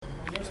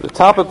The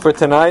topic for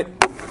tonight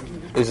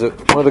is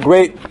one of the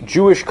great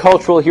Jewish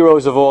cultural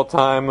heroes of all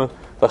time,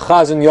 the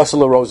Chazan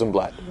Yossele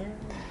Rosenblatt.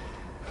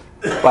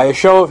 By a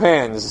show of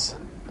hands,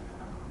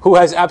 who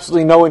has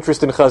absolutely no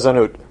interest in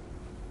Chazanut?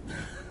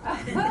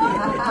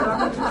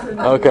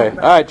 Okay, all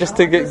right, just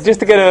to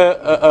get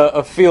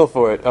a feel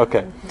for it.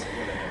 Okay,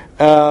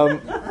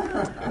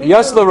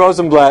 Yossele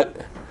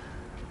Rosenblatt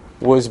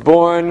was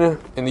born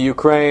in the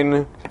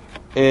Ukraine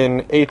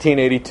in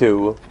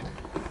 1882.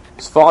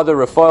 His father,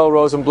 Yossele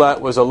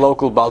Rosenblatt, was a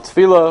local Bal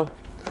Tefillah,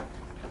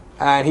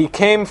 and he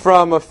came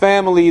from a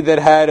family that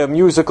had a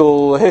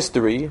musical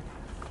history.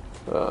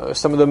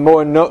 Some of the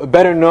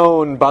better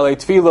known Balei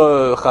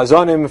Tefillah,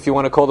 Chazanim, if you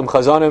want to call them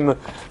Chazanim,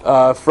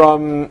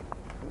 from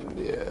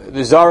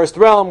the Tsarist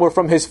realm were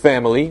from his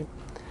family.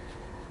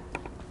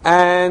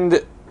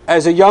 And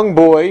as a young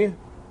boy,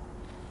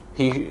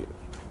 he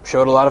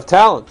showed a lot of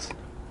talent.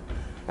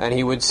 And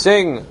he would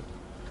sing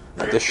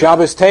at the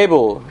Shabbos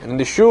table and in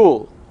the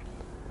shul.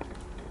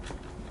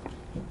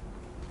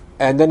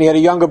 And then he had a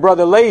younger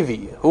brother,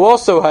 Levi, who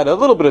also had a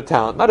little bit of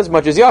talent. Not as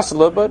much as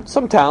Yossele, but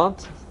some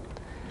talent.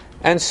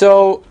 And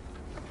so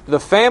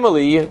the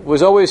family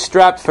was always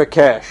strapped for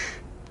cash.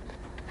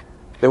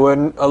 There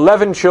were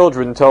 11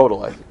 children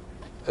total. I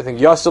think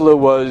Yossele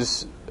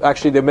was,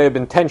 actually there may have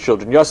been 10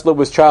 children. Yossele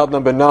was child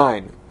number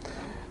 9.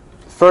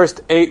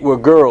 First 8 were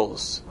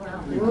girls.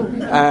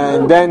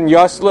 And then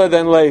Yossele,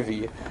 then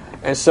Levi.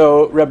 And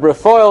so Reb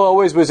Raphael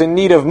always was in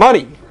need of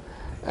money.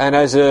 And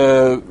as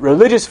a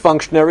religious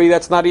functionary,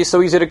 that's not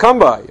so easy to come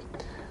by.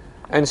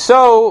 And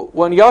so,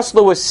 when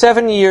Yossele was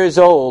 7 years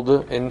old,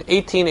 in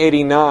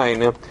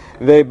 1889,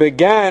 they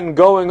began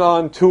going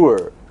on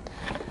tour.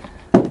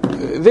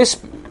 This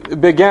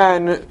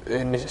began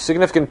in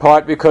significant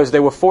part because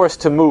they were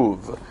forced to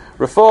move.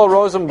 Yossele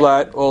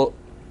Rosenblatt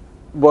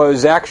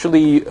was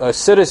actually a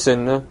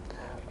citizen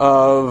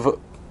of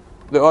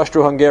the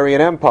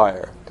Austro-Hungarian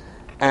Empire.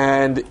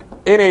 And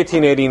in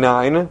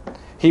 1889,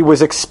 he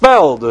was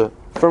expelled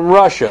from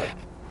Russia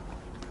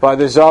by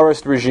the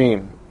Tsarist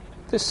regime.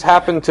 This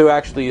happened to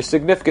actually a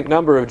significant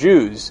number of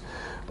Jews.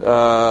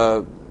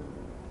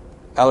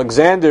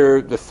 Alexander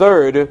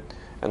III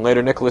and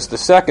later Nicholas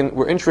II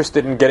were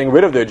interested in getting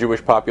rid of their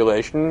Jewish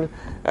population,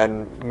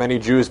 and many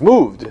Jews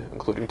moved,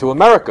 including to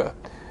America.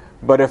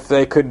 But if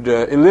they could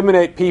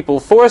eliminate people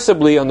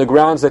forcibly on the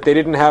grounds that they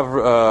didn't have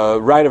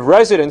right of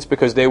residence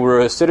because they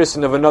were a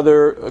citizen of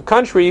another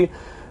country,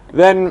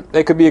 then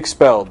they could be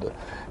expelled.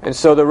 And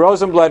so the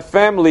Rosenblatt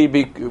family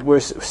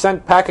was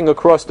sent packing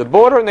across the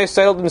border, and they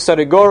settled in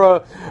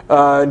Saragora,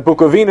 in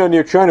Bukovina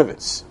near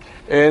Chernovitz,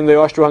 in the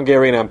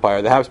Austro-Hungarian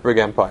Empire, the Habsburg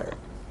Empire.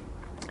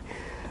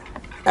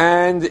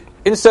 And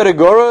in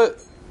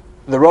Saragora,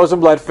 the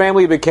Rosenblatt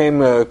family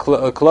became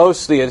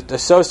closely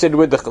associated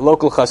with the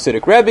local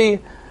Hasidic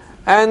Rebbe,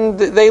 and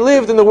they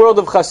lived in the world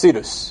of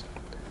Hasidus,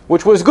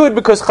 which was good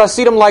because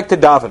Hasidim liked to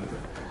daven,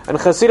 and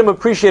Hasidim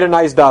appreciate a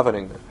nice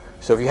davening.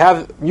 So if you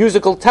have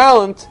musical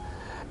talent,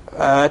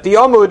 at the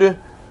Amud,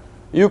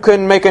 you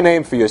can make a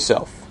name for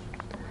yourself.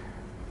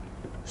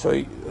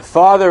 So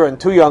father and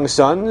 2 young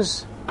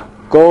sons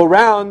go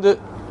around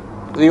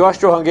the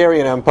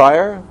Austro-Hungarian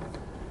Empire,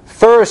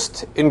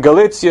 first in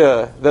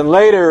Galicia, then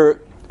later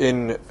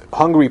in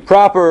Hungary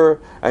proper,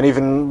 and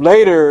even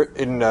later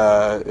in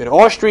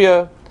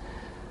Austria,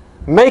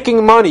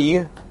 making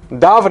money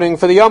davening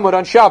for the Amud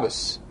on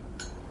Shabbos.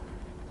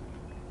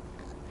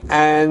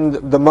 And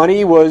the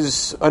money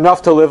was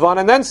enough to live on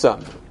and then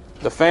some.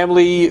 The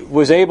family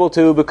was able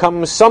to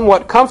become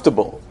somewhat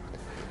comfortable.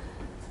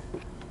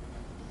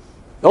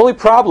 The only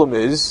problem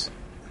is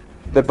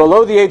that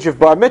below the age of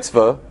bar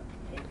mitzvah,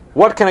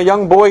 what can a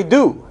young boy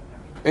do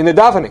in the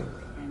davening?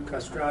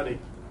 Castrati.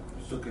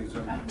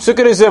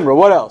 Sukkot Zimra.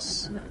 What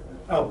else?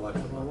 Adon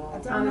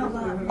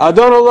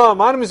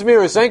Olam, Anim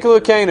Zmiris, Enkel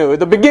Elokeinu. At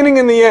the beginning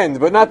and the end,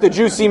 but not the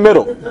juicy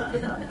middle.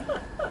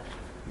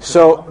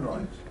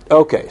 So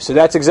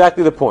that's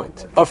exactly the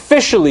point.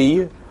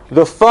 Officially,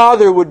 the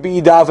father would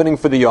be davening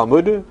for the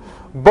Yamud,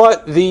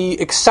 but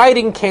the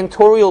exciting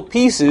cantorial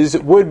pieces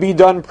would be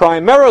done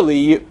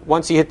primarily,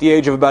 once he hit the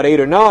age of about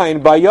 8 or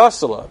 9, by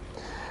Yossele.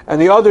 And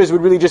the others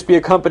would really just be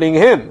accompanying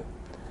him.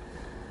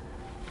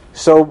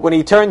 So when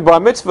he turned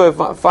bar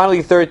mitzvah,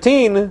 finally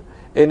 13, in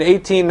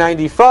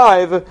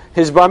 1895,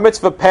 his bar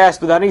mitzvah passed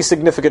without any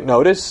significant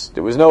notice.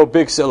 There was no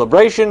big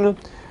celebration,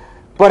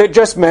 but it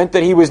just meant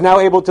that he was now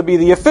able to be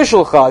the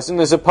official chazan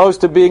as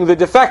opposed to being the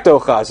de facto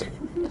chazan.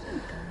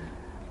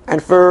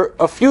 And for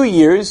a few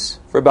years,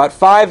 for about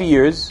 5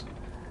 years,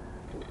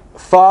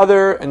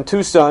 father and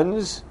 2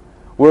 sons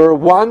were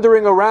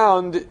wandering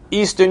around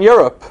Eastern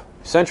Europe,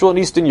 Central and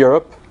Eastern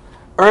Europe,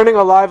 earning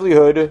a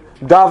livelihood,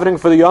 davening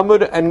for the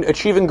Yamud, and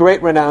achieving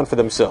great renown for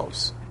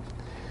themselves.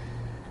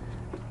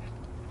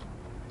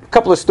 A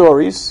couple of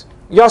stories.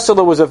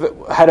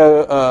 Yossele had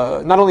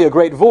not only a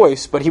great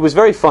voice, but he was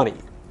very funny.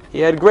 He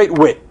had great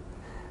wit.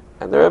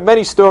 And there are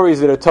many stories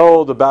that are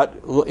told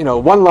about,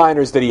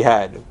 one-liners that he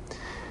had.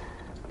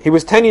 He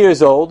was 10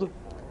 years old,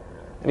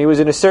 and he was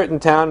in a certain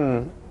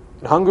town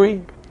in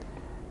Hungary,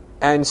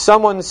 and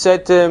someone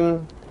said to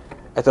him,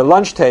 at the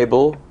lunch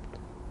table,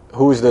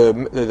 who was the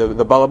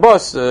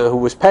balabos, who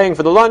was paying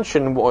for the lunch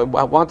and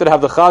wanted to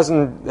have the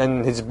chazan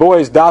and his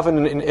boys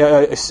daven and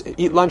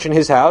eat lunch in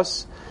his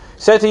house,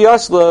 said to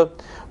Yossele,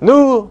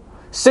 "Nu,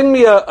 sing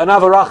me an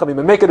avarachamim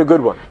and make it a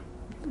good one."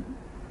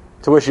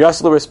 To which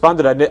Yossele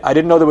responded, I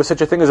didn't know there was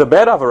such a thing as a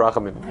bad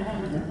avarachamim.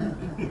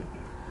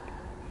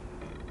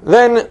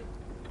 Then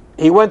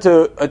he went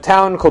to a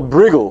town called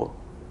Brigel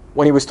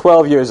when he was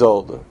 12 years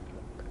old.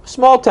 A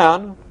small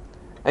town,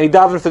 and he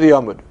davened for the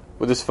Yomud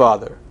with his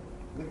father.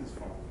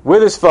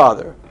 With his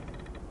father.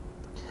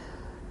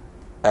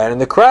 And in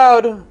the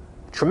crowd,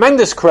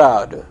 tremendous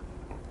crowd,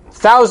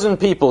 1,000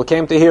 people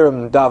came to hear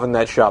him daven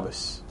that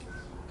Shabbos.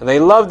 And they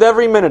loved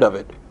every minute of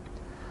it.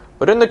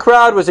 But in the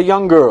crowd was a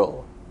young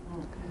girl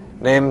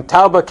named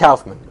Tauba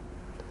Kaufman.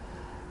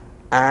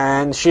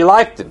 And she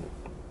liked him.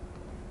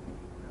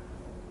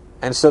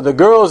 And so the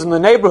girls in the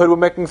neighborhood were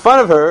making fun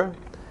of her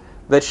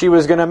that she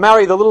was going to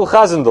marry the little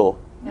chazandal.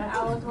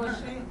 How old was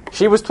she?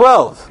 She was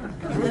 12.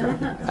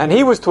 And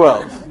he was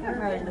 12.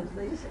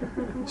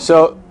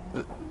 So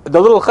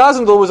the little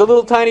chazandal was a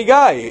little tiny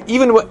guy.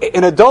 Even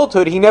in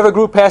adulthood, he never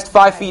grew past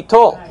 5 feet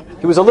tall.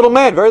 He was a little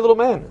man, very little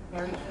man.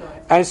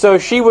 And so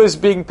she was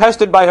being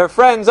pestered by her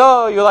friends.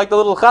 "Oh, you're like the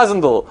little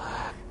chazandal."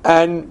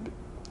 And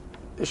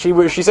she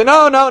said,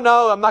 no,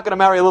 I'm not going to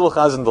marry a little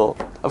chazandal.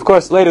 Of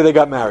course, later they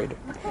got married.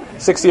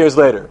 6 years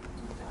later.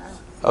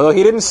 Although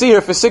he didn't see her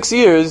for 6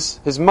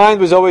 years, his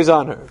mind was always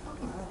on her.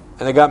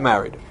 And they got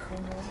married.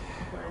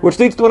 Which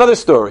leads to another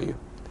story.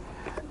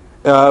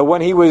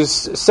 When he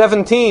was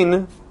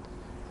 17,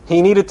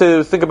 he needed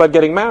to think about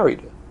getting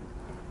married.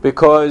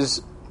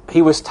 Because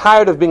he was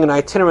tired of being an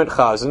itinerant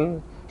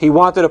chazan. He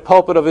wanted a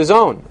pulpit of his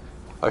own.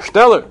 A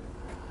shteller.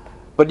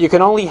 But you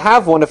can only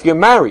have one if you're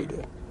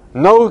married.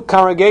 No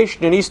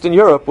congregation in Eastern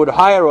Europe would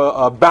hire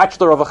a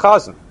bachelor of a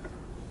chazan.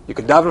 You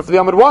could daven for the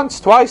Yomud once,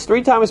 twice,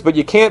 3 times, but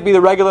you can't be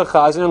the regular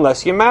chazan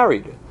unless you're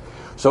married.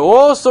 So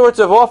all sorts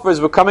of offers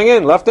were coming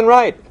in, left and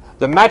right.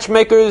 The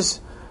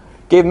matchmakers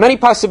gave many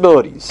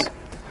possibilities.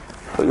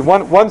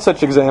 One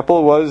such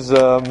example was,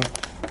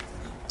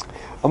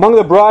 among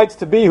the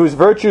brides-to-be whose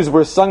virtues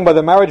were sung by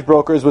the marriage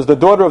brokers was the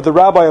daughter of the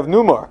rabbi of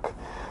Newmark,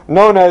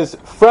 known as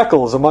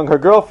Freckles among her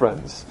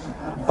girlfriends.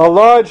 A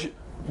large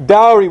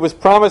dowry was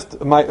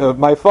promised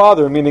my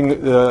father, meaning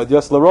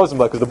Yossele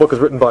Rosenblatt, because the book is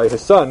written by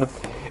his son,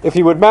 if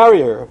he would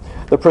marry her.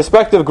 The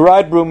prospective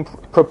bridegroom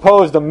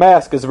proposed a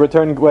mask as a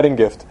return wedding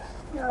gift.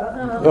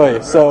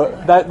 So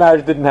that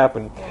marriage didn't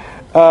happen.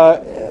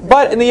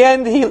 But in the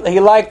end, he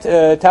liked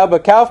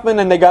Tauba Kaufman,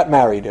 and they got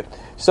married.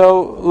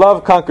 So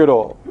love conquered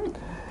all.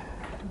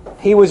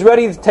 He was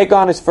ready to take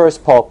on his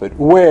first pulpit.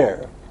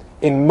 Where?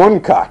 In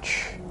Munkach.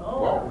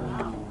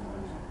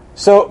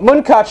 So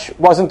Munkach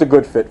wasn't a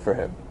good fit for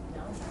him.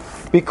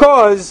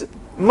 Because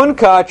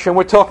Munkach, and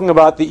we're talking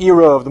about the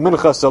era of the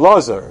Minchas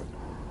Elazar,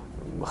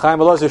 Chaim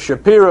Elazar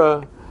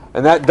Shapira,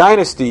 and that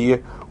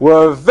dynasty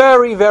were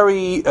very,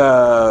 very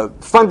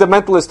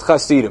fundamentalist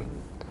Hasidim.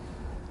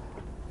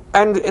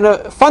 And in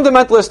a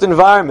fundamentalist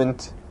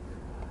environment,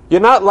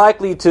 you're not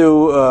likely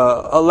to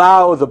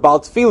allow the Baal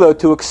Tefillah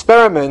to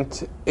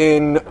experiment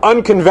in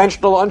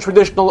unconventional,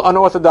 untraditional,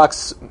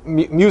 unorthodox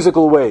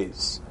musical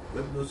ways.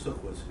 What nusach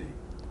was he?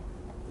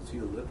 Was he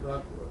a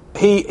Litvak?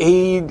 He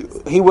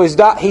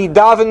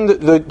davened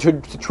the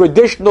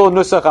traditional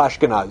Nusach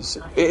Ashkenaz,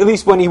 at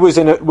least when he was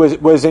in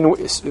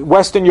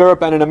Western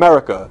Europe and in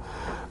America.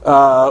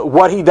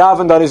 What he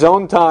davened on his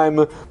own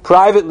time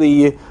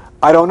privately,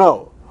 I don't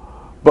know.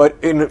 But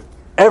in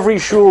every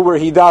shul where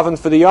he davened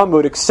for the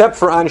Yomud, except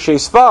for Anshe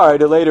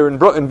Sfard, later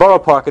in Borough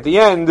Park at the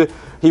end,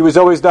 he was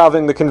always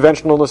davening the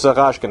conventional Nusach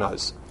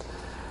Ashkenaz.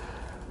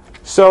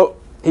 So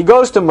he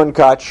goes to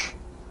Munkach,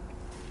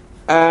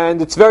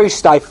 and it's very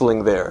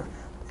stifling there.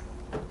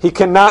 He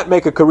cannot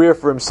make a career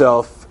for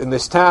himself in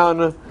this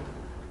town.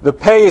 The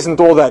pay isn't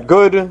all that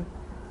good,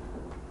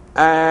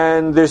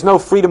 and there's no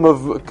freedom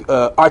of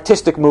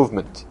artistic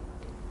movement.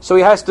 So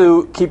he has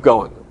to keep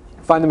going,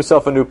 find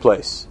himself a new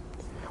place,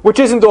 which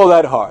isn't all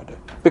that hard,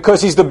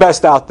 because he's the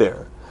best out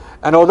there.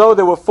 And although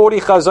there were 40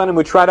 chazanim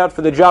who tried out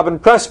for the job in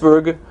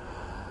Pressburg,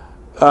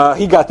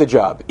 he got the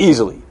job,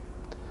 easily.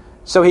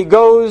 So he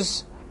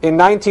goes in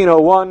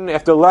 1901,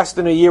 after less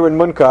than a year in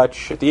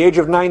Munkach, at the age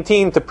of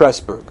 19, to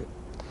Pressburg.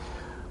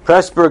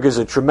 Pressburg is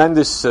a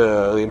tremendous,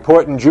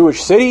 important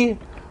Jewish city.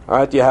 All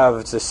right,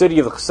 it's the city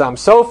of the Chassam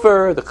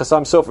Sofer. The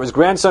Chassam Sofer's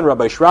grandson,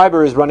 Rabbi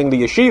Schreiber, is running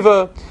the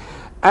yeshiva.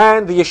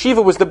 And the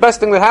yeshiva was the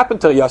best thing that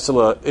happened to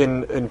Yossele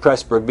in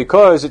Pressburg,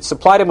 because it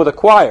supplied him with a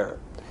choir.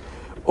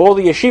 All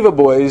the yeshiva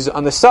boys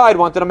on the side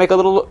wanted to make a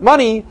little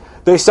money.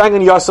 They sang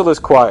in Yossele's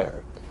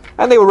choir.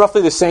 And they were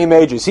roughly the same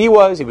age as he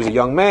was. He was a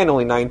young man,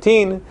 only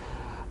 19.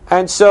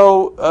 And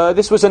so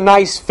this was a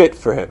nice fit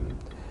for him.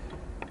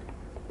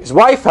 His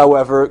wife,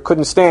 however,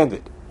 couldn't stand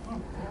it,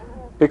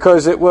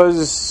 because it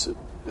was,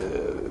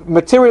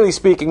 materially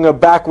speaking, a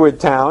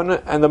backward town,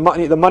 and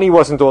the money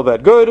wasn't all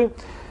that good.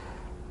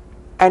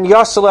 And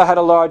Yossele had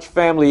a large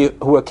family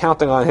who were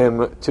counting on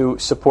him to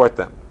support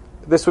them.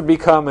 This would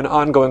become an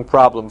ongoing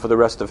problem for the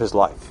rest of his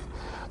life.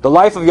 the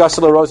life of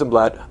Yossele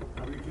Rosenblatt. How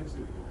many kids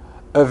did he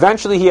have?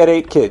 Eventually, he had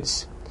 8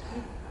 kids,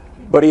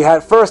 but he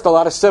had first a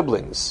lot of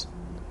siblings,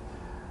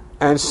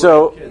 and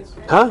so, Kids.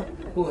 huh?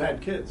 Who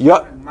had kids?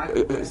 Yeah,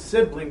 The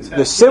siblings had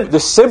the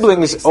kids.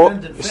 siblings.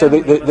 Extended So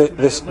family must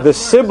have been the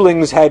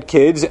siblings had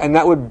kids, and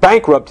that would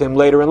bankrupt him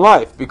later in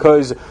life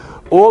because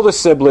all the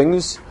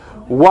siblings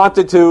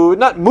wanted to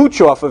not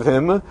mooch off of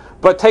him,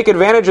 but take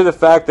advantage of the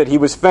fact that he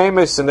was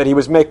famous and that he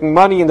was making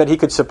money and that he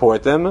could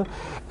support them.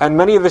 And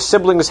many of his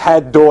siblings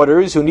had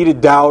daughters who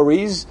needed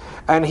dowries,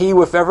 and he,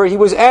 if ever he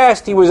was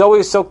asked, he was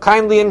always so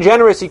kindly and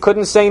generous he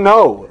couldn't say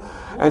no.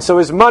 And so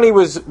his money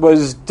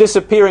was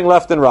disappearing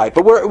left and right.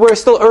 But we're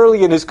still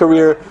early in his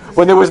career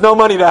when there was no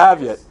money to have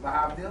yet.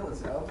 Mahabdil,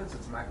 it's Elvis,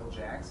 it's Michael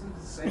Jackson,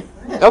 it's the same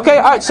thing. Okay,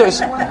 all right. So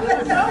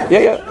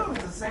yeah.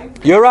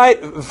 You're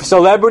right.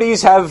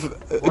 Celebrities have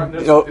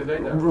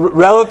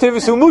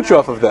relatives who mooch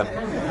off of them.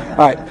 All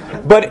right,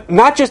 but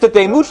not just that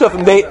they mooched off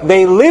him;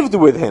 they lived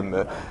with him.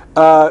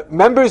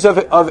 Members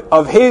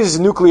of his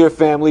nuclear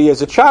family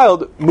as a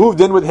child moved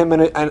in with him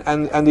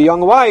and the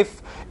young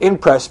wife in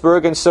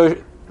Pressburg, and so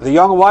the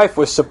young wife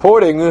was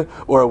supporting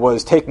or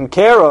was taking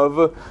care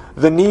of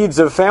the needs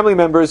of family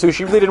members who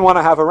she really didn't want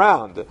to have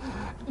around,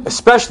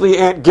 especially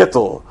Aunt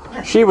Gittel.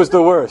 She was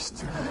the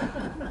worst.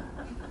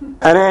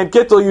 And Aunt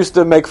Gittel used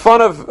to make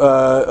fun of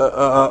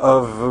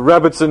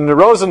Rebbetzin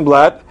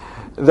Rosenblatt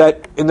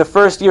that in the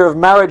first year of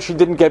marriage she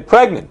didn't get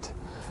pregnant.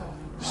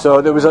 So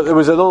there was a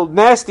little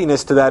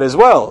nastiness to that as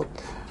well.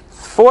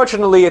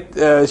 Fortunately,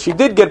 she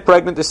did get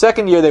pregnant the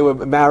second year they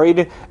were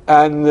married,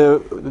 and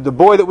the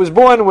boy that was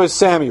born was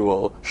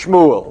Shmuel,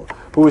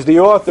 who was the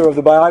author of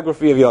the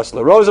biography of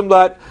Yossele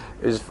Rosenblatt,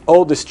 his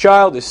oldest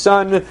child, his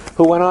son,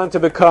 who went on to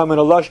become an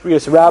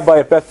illustrious rabbi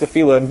at Beth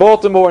Tefillah in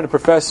Baltimore and a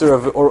professor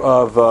of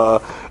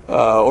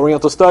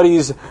Oriental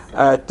Studies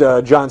at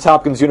Johns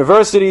Hopkins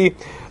University,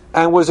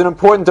 and was an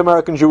important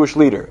American Jewish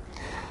leader.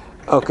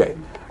 Okay.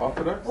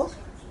 Orthodox?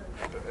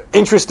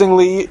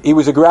 Interestingly, he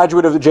was a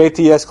graduate of the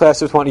JTS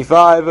class of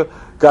 25,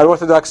 got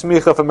Orthodox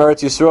smicha from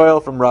Eretz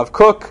Yisrael, from Rav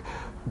Kook.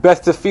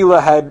 Beth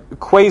Tefillah had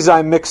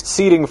quasi-mixed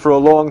seating for a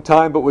long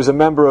time, but was a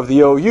member of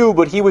the OU,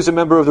 but he was a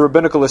member of the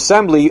Rabbinical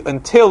Assembly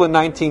until in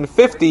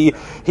 1950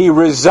 he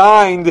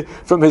resigned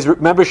from his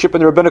membership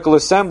in the Rabbinical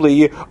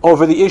Assembly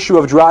over the issue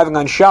of driving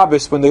on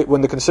Shabbos when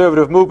the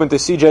conservative movement, the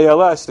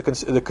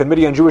CJLS, the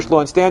Committee on Jewish Law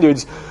and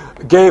Standards,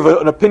 gave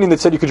an opinion that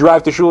said you could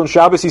drive to shul on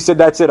Shabbos. He said,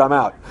 that's it, I'm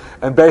out.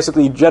 And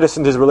basically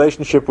jettisoned his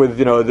relationship with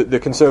the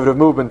conservative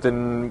movement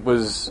and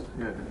was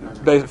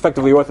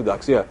effectively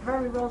Orthodox, yeah.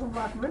 Very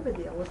Rosenblatt in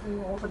Riverdale was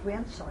the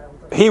grandchild.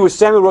 He was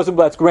Samuel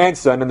Rosenblatt's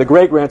grandson and the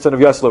great-grandson of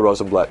Yossele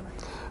Rosenblatt.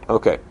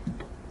 Okay.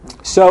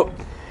 So,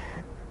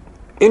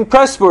 in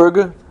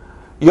Pressburg,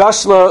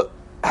 Yossele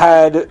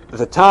had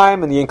the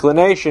time and the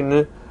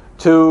inclination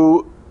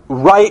to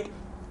write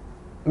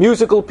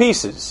musical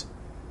pieces.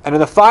 And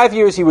in the 5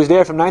 years he was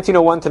there, from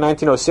 1901 to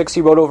 1906,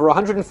 he wrote over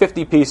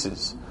 150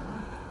 pieces.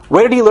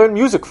 Where did he learn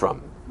music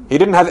from? He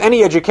didn't have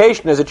any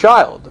education as a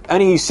child,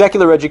 any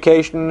secular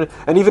education,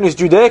 and even his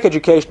Judaic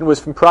education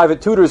was from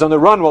private tutors on the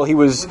run while he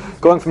was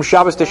going from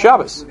Shabbos to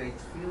Shabbos.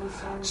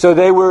 So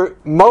they were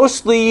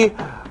mostly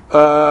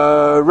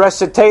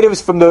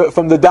recitatives from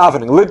the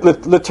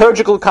davening,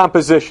 liturgical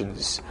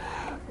compositions.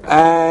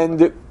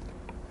 And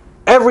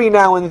every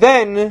now and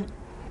then,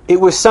 it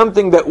was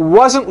something that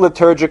wasn't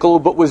liturgical,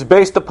 but was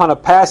based upon a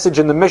passage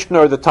in the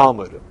Mishnah or the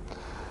Talmud.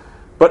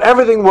 But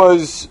everything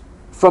was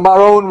from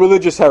our own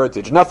religious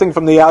heritage, nothing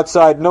from the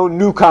outside, no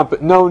new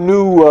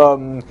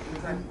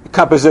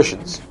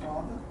compositions.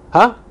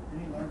 Huh?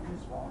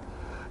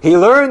 He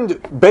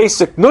learned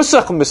basic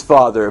nusach from his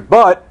father,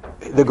 but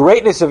the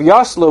greatness of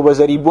Yossele was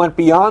that he went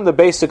beyond the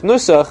basic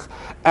nusach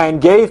and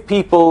gave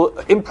people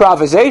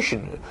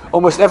improvisation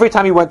almost every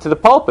time he went to the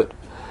pulpit.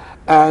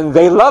 And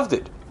they loved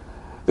it.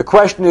 The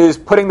question is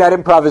putting that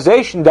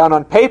improvisation down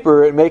on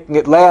paper and making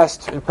it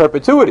last in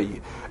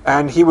perpetuity.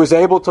 And he was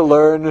able to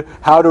learn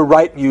how to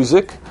write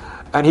music,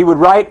 and he would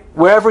write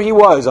wherever he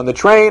was, on the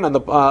train, on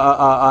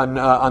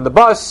the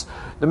bus,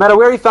 no matter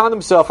where he found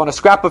himself, on a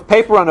scrap of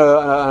paper,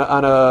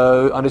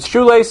 on his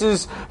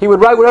shoelaces. He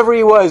would write wherever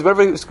he was,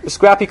 whatever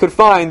scrap he could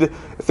find,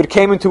 if it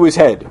came into his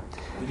head.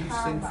 Did he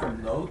sing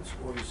from notes,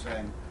 or he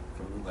sang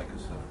from like a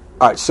song?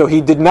 All right, so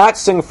he did not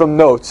sing from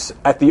notes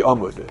at the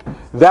Amud.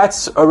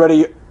 That's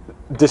already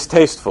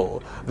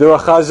distasteful. There are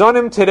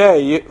chazonim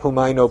today, whom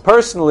I know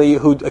personally,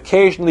 who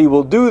occasionally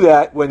will do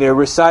that when they're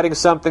reciting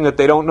something that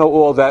they don't know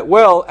all that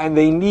well, and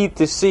they need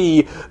to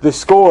see the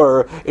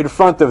score in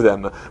front of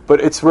them.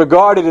 But it's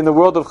regarded in the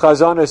world of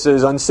chazonis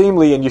as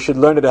unseemly, and you should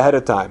learn it ahead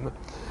of time.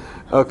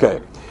 Okay.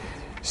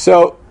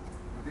 So,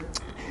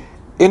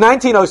 in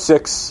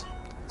 1906,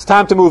 it's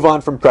time to move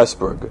on from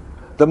Pressburg.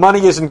 The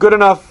money isn't good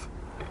enough,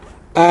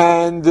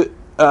 and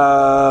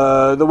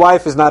the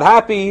wife is not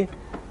happy.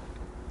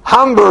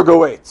 Hamburg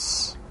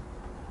awaits.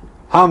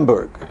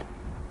 Hamburg,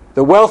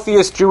 the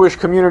wealthiest Jewish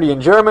community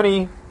in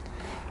Germany,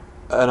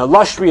 an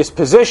illustrious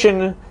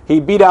position.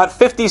 He beat out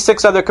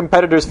 56 other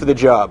competitors for the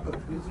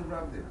job. Who's the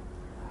Rav there?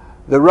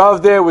 The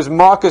Rav there was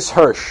Marcus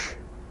Hirsch.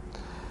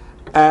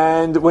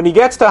 And when he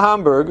gets to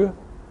Hamburg,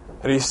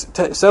 and he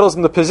settles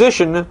in the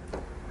position,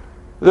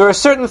 there are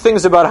certain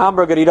things about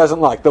Hamburg that he doesn't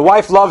like. The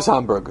wife loves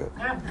Hamburg.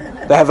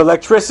 They have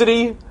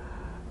electricity,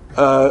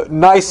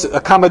 nice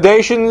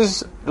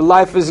accommodations.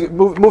 Life is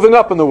moving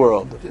up in the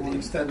world. Did the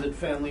extended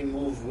family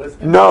move with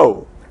him?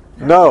 No.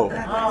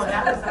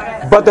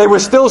 But they were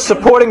still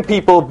supporting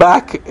people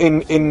back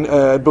in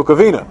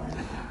Bukovina.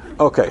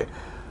 Okay.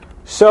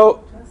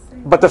 So,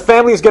 but the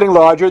family is getting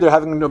larger. They're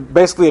having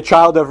basically a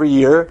child every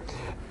year.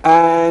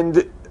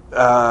 And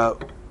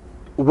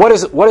what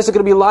is it going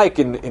to be like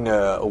in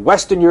a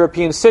Western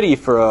European city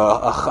for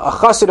a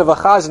chassid of a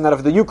chazan out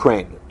of the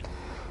Ukraine?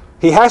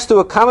 He has to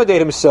accommodate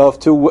himself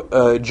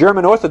to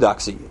German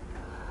Orthodoxy.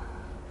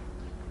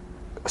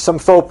 Some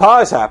faux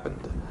pas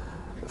happened.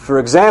 For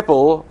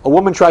example, a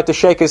woman tried to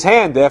shake his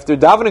hand after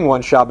davening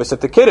one Shabbos at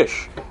the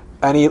Kiddush,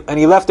 and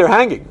he left her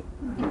hanging.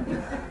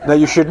 Now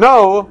you should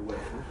know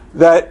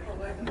that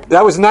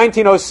was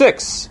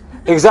 1906.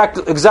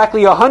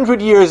 Exactly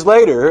 100 years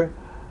later,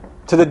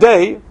 to the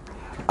day,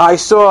 I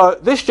saw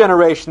this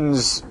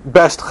generation's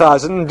best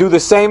chazan do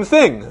the same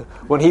thing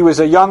when he was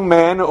a young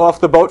man off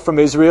the boat from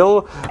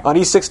Israel on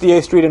East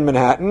 68th Street in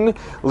Manhattan,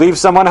 leave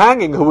someone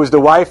hanging who was the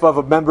wife of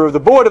a member of the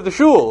board of the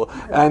shul,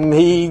 and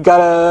he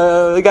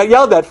got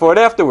yelled at for it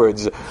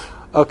afterwards.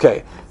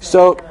 Okay,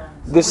 so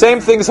the same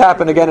things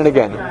happen again and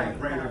again.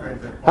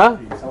 Huh?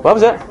 What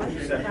was that?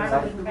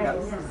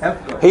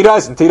 He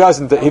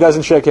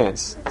doesn't shake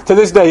hands. To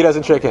this day, he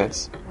doesn't shake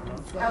hands.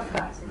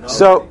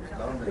 So,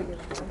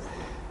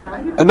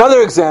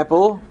 another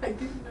example,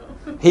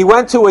 he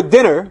went to a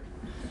dinner,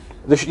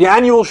 the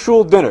annual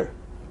shul dinner,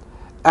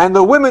 and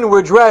the women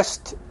were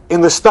dressed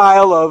in the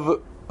style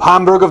of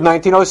Hamburg of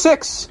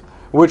 1906,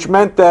 which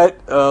meant that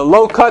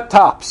low-cut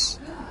tops.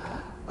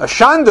 A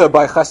shanda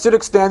by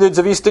Hasidic standards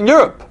of Eastern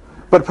Europe,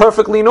 but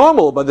perfectly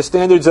normal by the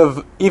standards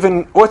of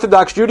even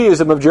Orthodox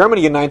Judaism of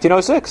Germany in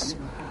 1906.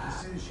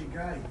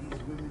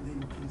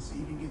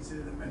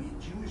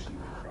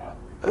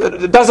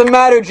 It doesn't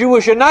matter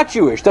Jewish or not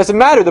Jewish. Doesn't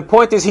matter. The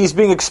point is he's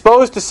being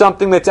exposed to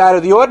something that's out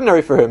of the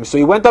ordinary for him. So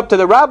he went up to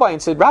the rabbi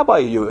and said, "Rabbi,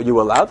 you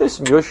allow this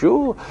in your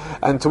shul?"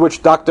 And to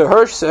which Dr.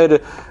 Hirsch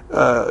said,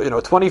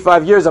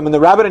 25 years I'm in the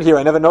rabbinate here.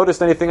 I never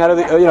noticed anything out of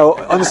the,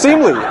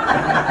 unseemly.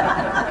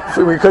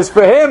 Because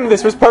for him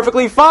this was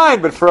perfectly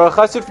fine, but for a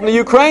chassid from the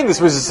Ukraine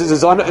this was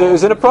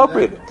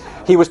inappropriate.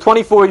 He was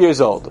 24 years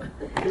old.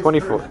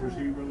 24.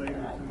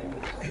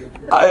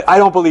 I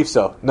don't believe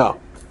so. No.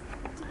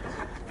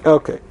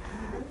 Okay.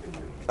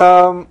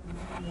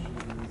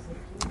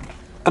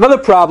 Another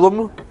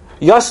problem,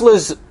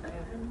 Yossele's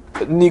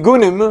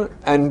nigunim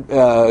and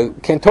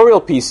cantorial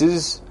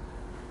pieces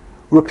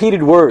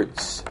repeated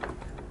words.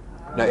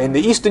 Now, in the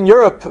Eastern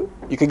Europe,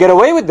 you could get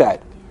away with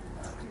that,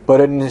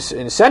 but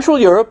in Central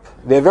Europe,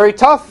 they're very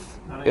tough.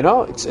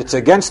 It's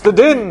against the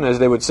din, as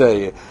they would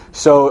say.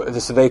 So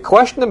they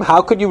questioned him.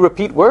 How could you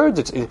repeat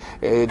words?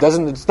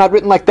 It's not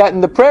written like that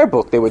in the prayer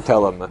book. They would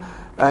tell him.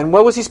 And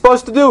what was he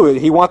supposed to do?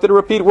 He wanted to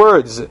repeat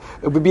words. It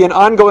would be an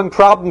ongoing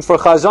problem for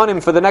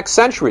chazanim for the next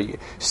century.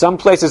 Some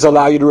places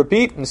allow you to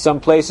repeat, and some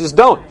places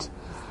don't.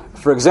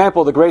 For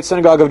example, the Great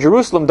Synagogue of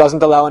Jerusalem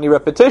doesn't allow any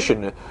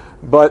repetition,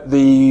 but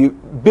the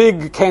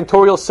big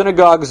cantorial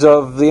synagogues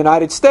of the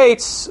United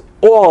States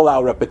all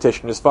allow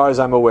repetition, as far as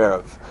I'm aware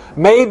of.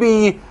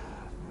 Maybe,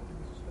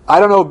 I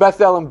don't know,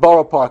 Bethel and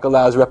Borough Park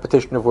allows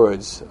repetition of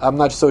words. I'm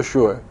not so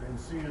sure.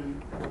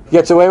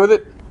 Gets away with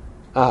it?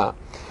 Uh-huh.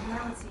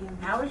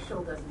 Our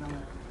shul doesn't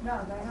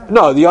allow.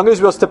 No, the young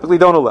Israels typically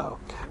don't allow.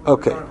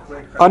 Okay.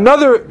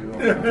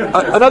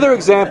 Another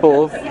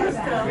example,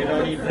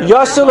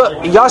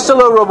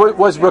 Yossele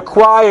was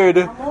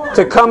required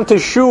to come to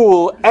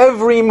shul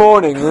every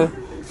morning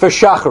for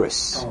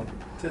Shacharis.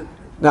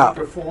 Now,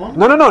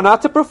 no,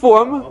 not to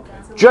perform,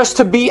 just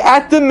to be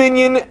at the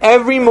minyan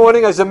every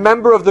morning as a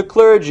member of the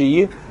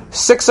clergy,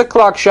 6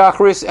 o'clock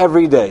Shacharis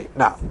every day.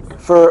 Now,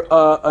 for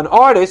an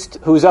artist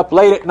who's up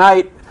late at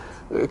night,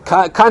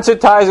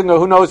 concertizing or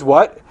who knows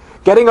what,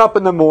 getting up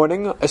in the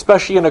morning,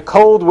 especially in a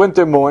cold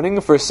winter morning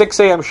for 6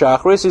 a.m.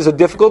 Shacharis is a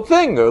difficult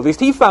thing, or at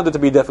least he found it to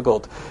be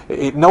difficult.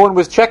 No one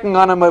was checking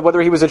on him whether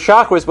he was at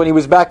Shacharis when he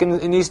was back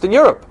in Eastern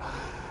Europe.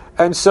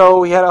 And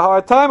so he had a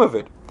hard time of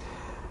it.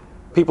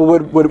 People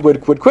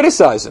would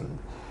criticize him.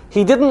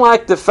 He didn't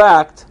like the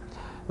fact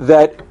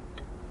that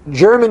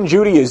German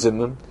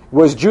Judaism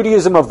was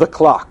Judaism of the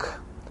clock.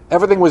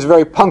 Everything was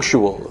very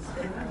punctual.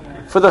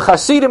 For the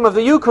Hasidim of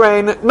the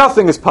Ukraine,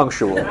 nothing is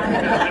punctual.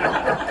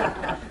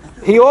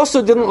 He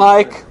also didn't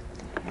like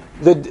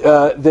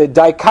the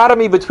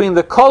dichotomy between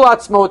the kol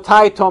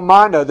atzmotai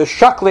tomarna, the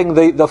shuckling,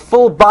 the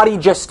full body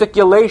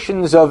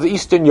gesticulations of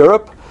Eastern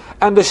Europe,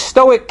 and the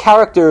stoic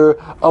character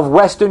of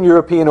Western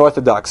European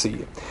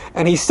Orthodoxy.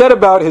 And he said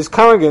about his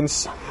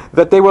congregants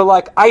that they were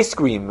like ice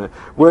cream,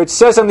 where it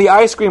says on the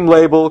ice cream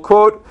label,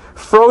 quote,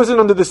 "frozen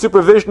under the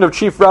supervision of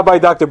Chief Rabbi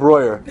Dr.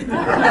 Breuer."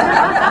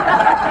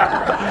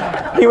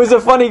 He was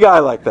a funny guy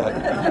like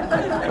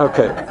that.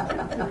 Okay.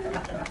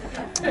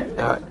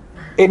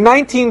 In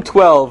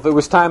 1912, it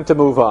was time to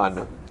move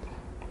on.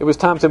 It was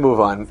time to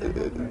move on.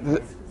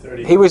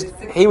 He was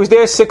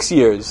there 6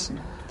 years.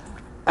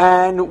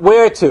 And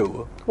where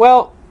to?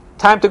 Well,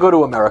 time to go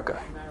to America.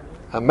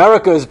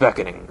 America is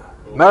beckoning.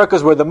 America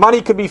is where the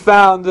money could be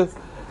found,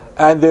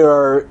 and there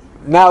are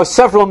now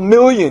several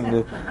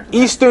million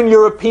Eastern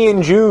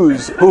European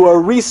Jews who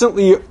have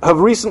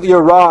recently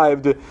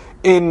arrived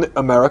in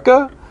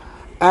America,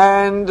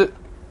 and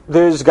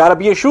there's got to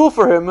be a shul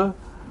for him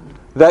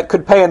that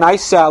could pay a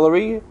nice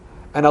salary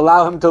and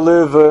allow him to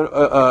live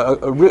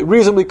a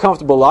reasonably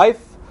comfortable life.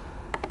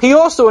 He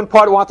also, in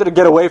part, wanted to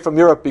get away from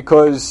Europe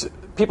because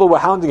people were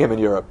hounding him in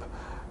Europe,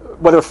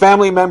 whether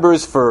family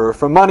members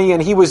for money,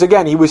 and he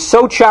was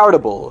so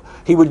charitable.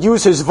 He would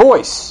use his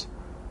voice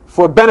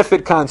for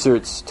benefit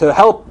concerts to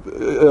help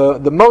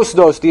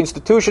the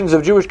institutions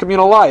of Jewish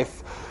communal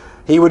life.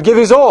 He would give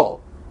his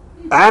all,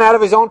 and out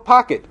of his own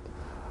pocket.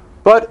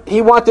 But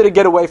he wanted to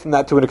get away from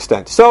that to an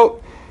extent.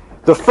 So,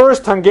 the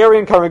first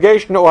Hungarian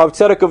congregation, Ohav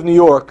Tzedek of New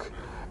York,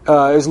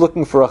 is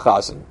looking for a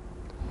chazan.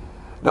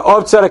 Now,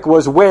 Ohav Tzedek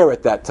was where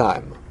at that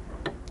time?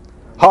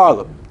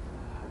 Harlem.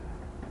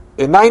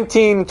 In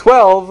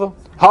 1912,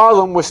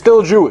 Harlem was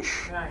still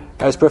Jewish.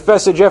 As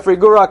Professor Jeffrey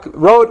Gurak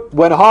wrote,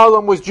 when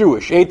Harlem was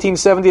Jewish,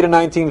 1870 to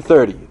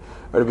 1930.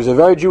 It was a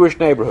very Jewish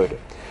neighborhood. It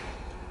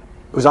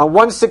was on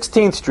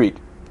 116th Street.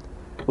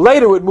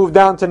 Later it would move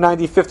down to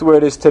 95th, where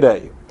it is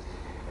today.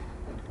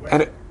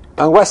 And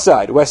on West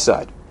Side.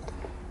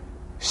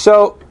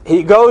 So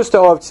he goes to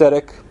Ohav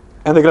Tzedek,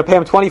 and they're going to pay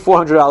him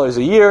 $2,400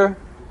 a year,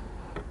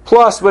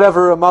 plus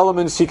whatever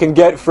emoluments he can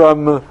get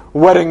from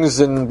weddings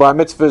and bar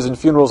mitzvahs and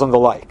funerals and the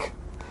like.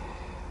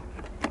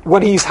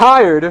 When he's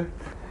hired,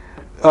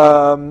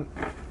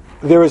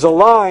 there is a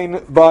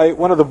line by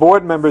one of the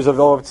board members of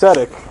Ohav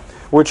Tzedek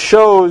which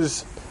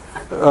shows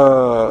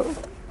the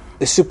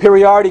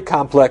superiority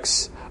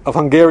complex of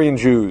Hungarian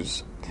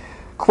Jews.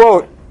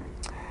 Quote,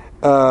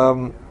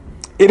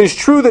 "It is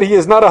true that he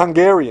is not a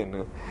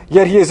Hungarian,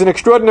 yet he is an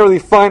extraordinarily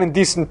fine and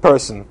decent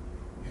person,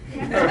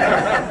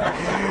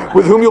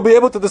 with whom you'll be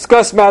able to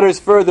discuss matters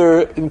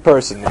further in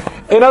person."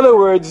 In other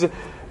words,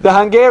 the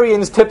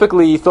Hungarians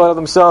typically thought of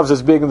themselves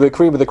as being the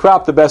cream of the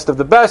crop, the best of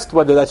the best.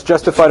 Whether that's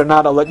justified or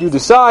not, I'll let you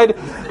decide.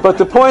 But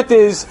the point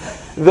is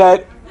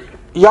that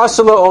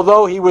Yossele,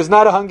 although he was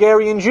not a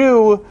Hungarian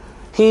Jew,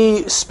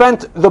 he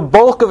spent the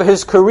bulk of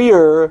his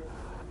career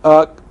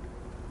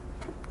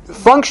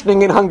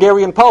functioning in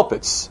Hungarian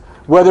pulpits,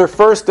 whether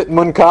first at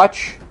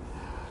Munkacs,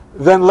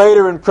 then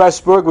later in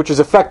Pressburg, which is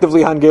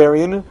effectively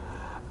Hungarian,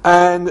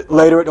 and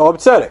later at Ohav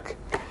Tzedek.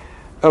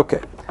 Okay,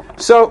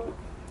 so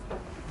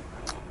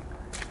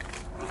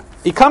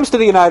he comes to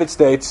the United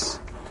States,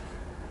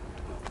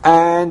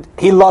 and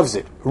he loves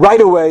it.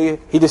 Right away,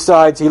 he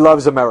decides he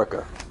loves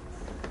America.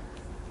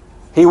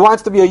 He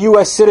wants to be a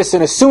U.S.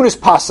 citizen as soon as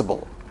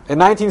possible. In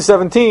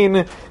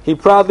 1917, he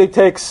proudly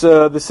takes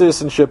the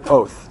citizenship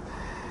oath.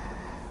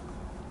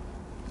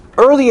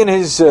 Early in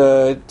his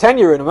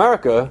tenure in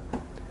America,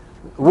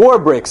 war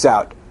breaks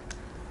out.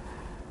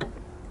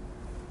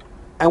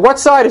 And what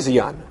side is he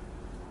on?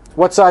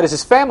 What side is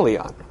his family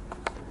on?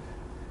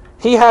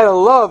 He had a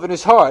love in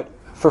his heart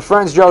for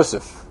Franz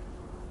Joseph,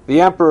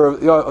 the emperor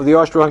of the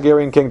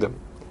Austro-Hungarian kingdom,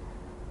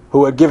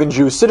 who had given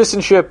Jews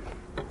citizenship,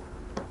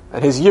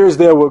 and his years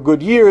there were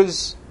good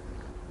years.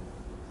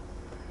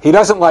 He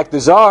doesn't like the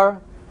Tsar.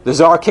 The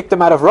Tsar kicked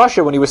him out of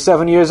Russia when he was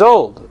 7 years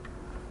old.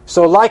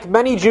 So like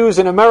many Jews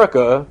in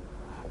America,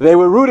 they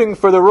were rooting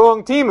for the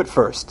wrong team at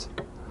first.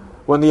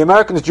 When the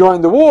Americans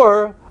joined the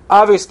war,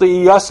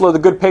 obviously Yossele, the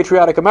good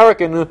patriotic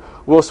American,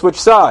 will switch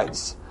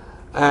sides.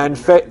 And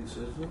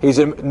he's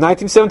in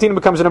 1917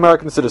 becomes an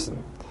American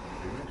citizen.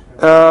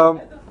 The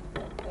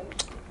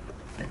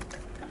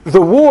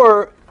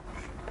war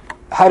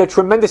had a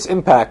tremendous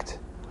impact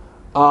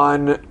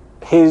on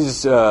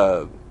his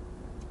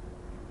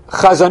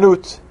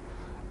chazanut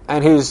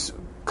and his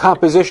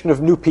composition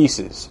of new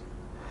pieces.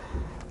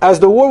 As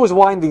the war was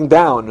winding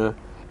down,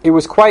 it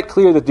was quite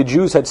clear that the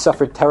Jews had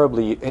suffered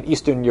terribly in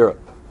Eastern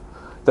Europe,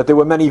 that there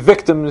were many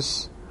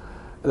victims,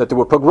 that there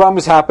were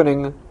pogroms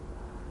happening.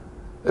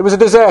 It was a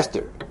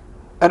disaster.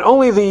 And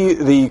only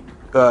the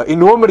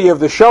enormity of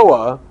the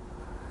Shoah,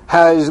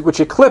 which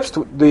eclipsed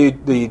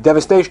the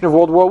devastation of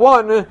World War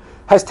I,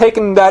 has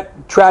taken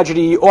that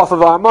tragedy off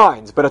of our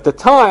minds. But at the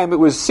time, it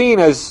was seen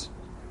as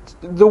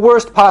the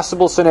worst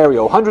possible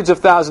scenario. Hundreds of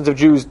thousands of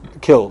Jews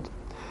killed.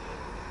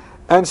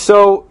 And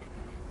so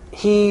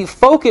he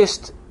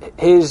focused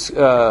his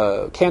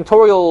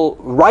cantorial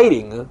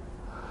writing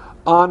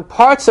on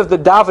parts of the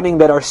davening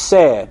that are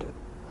sad.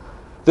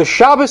 The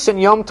Shabbos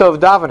and Yom Tov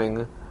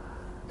davening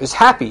is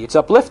happy, it's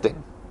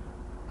uplifting.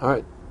 All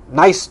right,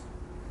 nice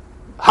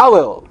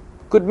Hallel,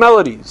 good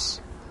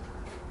melodies.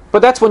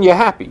 But that's when you're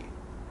happy.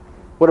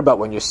 What about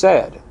when you're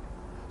sad?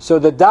 So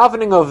the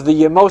davening of the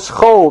Yemos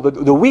Chol,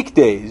 the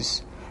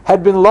weekdays,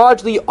 had been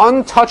largely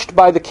untouched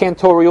by the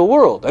cantorial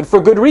world, and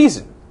for good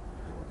reason.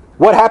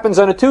 What happens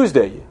on a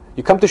Tuesday?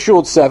 You come to shul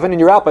at 7 and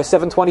you're out by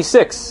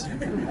 7:26.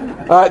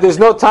 There's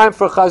no time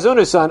for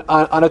chazunis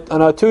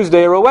on a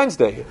Tuesday or a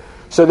Wednesday.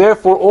 So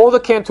therefore, all the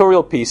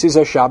cantorial pieces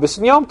are Shabbos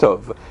and Yom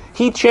Tov.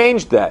 He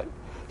changed that.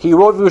 He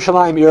wrote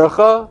Yerushalayim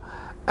Ircha,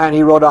 and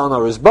he wrote Al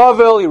Nora's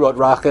Bavel, he wrote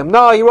Rachem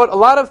Na, he wrote a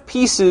lot of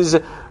pieces,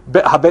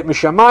 Habet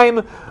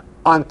Mishamayim,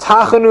 on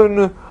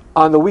Tachanun,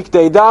 on the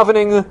weekday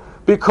davening,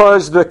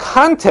 because the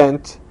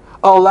content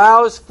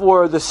allows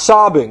for the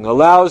sobbing,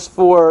 allows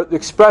for the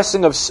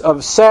expressing of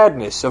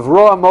sadness, of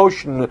raw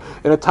emotion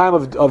in a time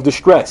of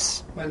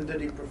distress. When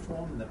did he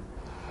perform them?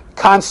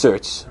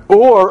 Concerts,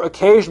 or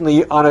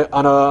occasionally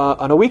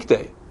on a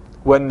weekday,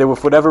 when there were,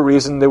 for whatever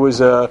reason, there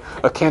was a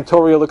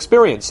cantorial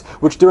experience,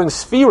 which during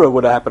Sfira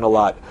would happen a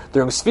lot.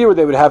 During Sfira,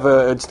 they would have,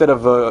 instead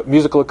of a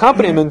musical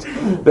accompaniment,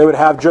 they would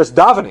have just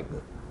davening.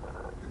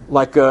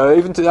 Like,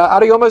 even to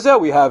Adi Yom Hazeh,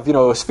 we have, a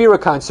Sfira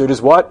concert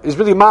is what? Is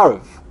really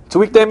Marav. It's a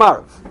weekday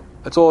Marav.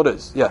 That's all it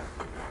is, yeah.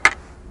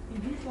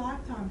 In his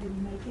lifetime, did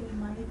he make any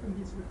money from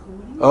his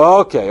recording?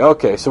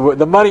 Okay. So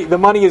the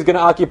money is going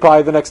to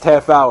occupy the next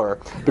half hour,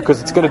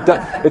 because it's going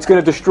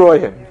to destroy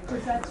him.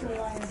 Because that's all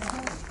I ever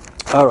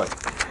heard. All right.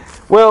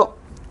 Well,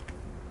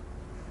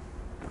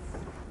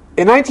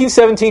 in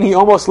 1917, he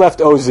almost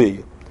left OZ.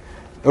 A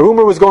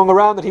rumor was going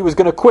around that he was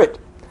going to quit.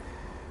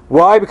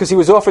 Why? Because he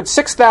was offered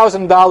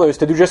 $6,000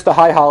 to do just the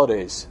high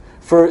holidays.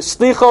 For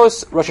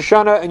Slichos, Rosh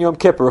Hashanah, and Yom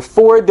Kippur,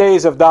 4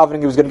 days of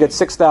davening, he was going to get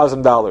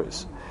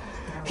 $6,000.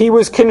 He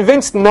was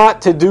convinced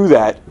not to do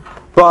that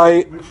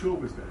by... Which shul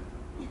was that?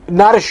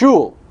 Not a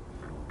shul.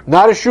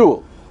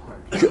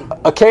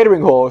 A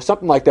catering hall or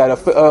something like that,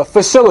 a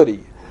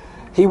facility.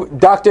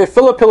 Dr.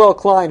 Philip Hillel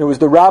Klein, who was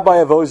the rabbi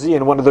of OZ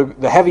and one of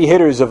the heavy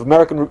hitters of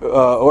American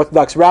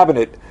Orthodox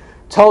rabbinate,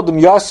 told him,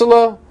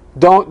 Yossele,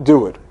 don't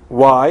do it.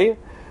 Why?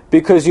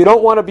 Because you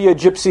don't want to be a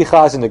gypsy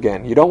chazan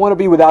again. You don't want to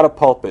be without a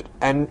pulpit.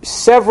 And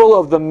several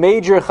of the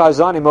major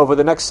chazanim over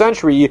the next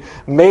century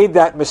made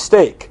that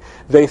mistake.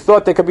 They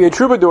thought they could be a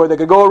troubadour, they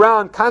could go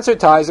around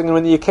concertizing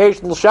in the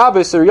occasional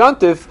Shabbos or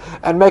Yontif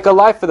and make a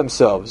life for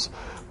themselves.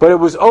 But it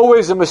was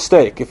always a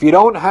mistake. If you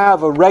don't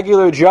have a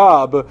regular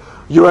job,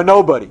 you're a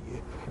nobody.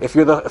 If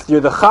you're the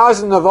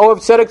chazan of Ohav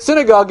Tzedek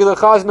synagogue, you're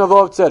the chazan of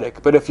Ohav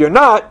Tzedek. But if you're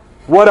not,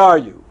 what are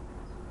you?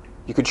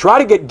 You could try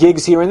to get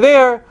gigs here and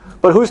there,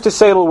 but who's to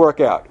say it'll work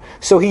out?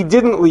 So he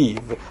didn't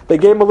leave. They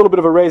gave him a little bit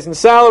of a raise in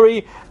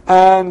salary,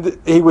 and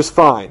he was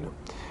fine.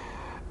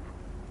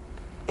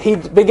 He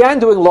began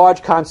doing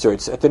large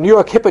concerts at the New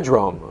York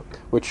Hippodrome,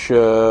 which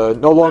no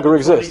longer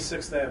exists.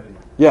 26th Avenue.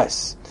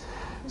 Yes.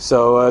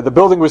 So the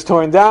building was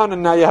torn down,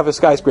 and now you have a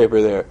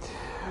skyscraper there.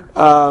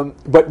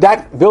 But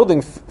that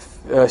building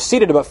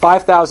seated about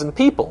 5,000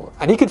 people,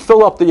 and he could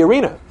fill up the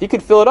arena. He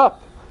could fill it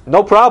up,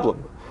 no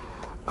problem.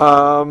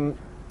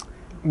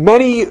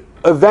 Many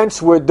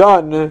events were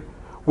done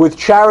with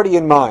charity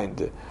in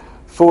mind,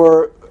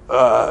 for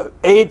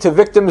aid to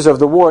victims of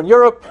the war in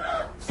Europe,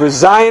 for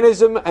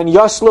Zionism, and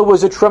Yossele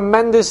was a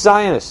tremendous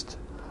Zionist,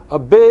 a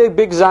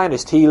big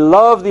Zionist. He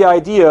loved the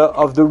idea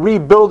of the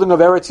rebuilding of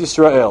Eretz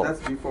Yisrael.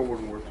 That's before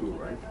World War II,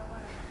 right?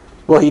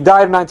 Well, he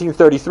died in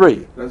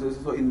 1933.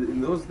 So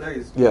in those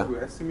days, Yeah. we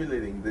were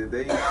assimilating.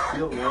 They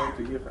still wanted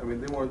to hear.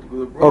 They wanted to go to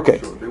the Broadway Okay.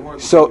 show. They wanted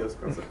to So- hear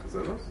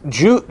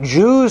Casanos.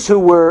 Jews who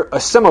were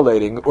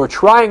assimilating or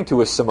trying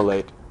to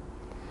assimilate,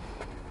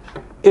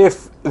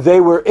 if they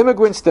were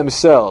immigrants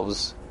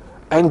themselves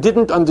and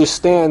didn't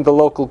understand the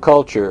local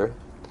culture,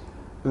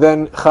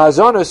 then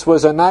Chazanos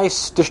was a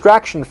nice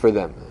distraction for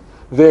them.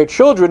 Their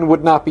children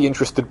would not be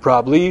interested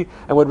probably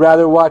and would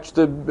rather watch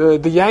the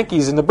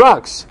Yankees in the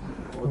Bronx,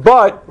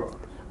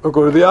 or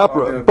go to the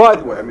opera.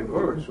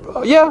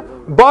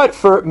 But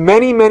for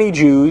many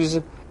Jews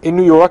in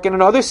New York and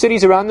in other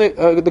cities around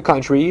the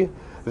country,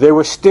 there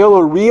was still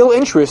a real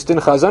interest in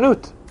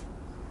Chazanut.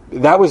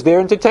 That was their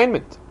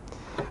entertainment.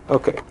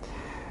 Okay.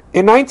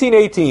 In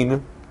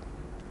 1918,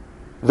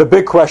 the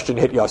big question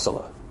hit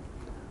Yossele.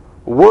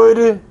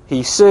 Would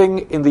he sing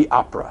in the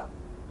opera?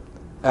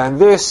 And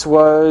this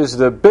was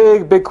the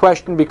big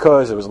question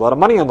because there was a lot of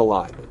money on the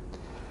line.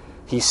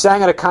 He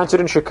sang at a concert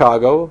in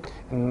Chicago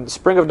in the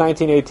spring of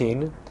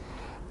 1918,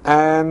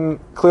 and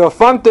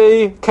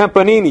Cleofante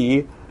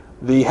Campanini,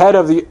 the head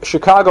of the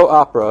Chicago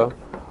Opera,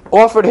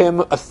 offered him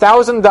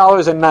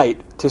 $1,000 a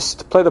night to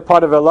play the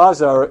part of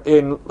Elazar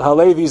in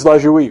Halevi's La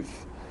Juive,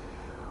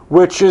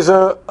 which is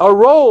a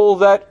role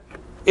that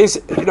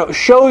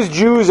shows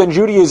Jews and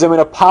Judaism in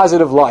a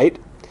positive light,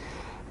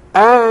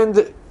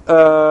 and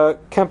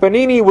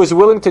Campanini was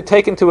willing to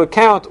take into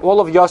account all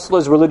of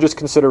Yossele's religious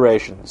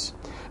considerations,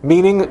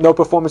 meaning no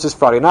performances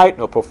Friday night,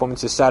 no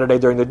performances Saturday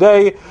during the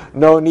day,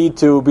 no need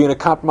to be in a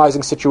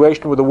compromising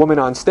situation with a woman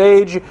on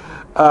stage,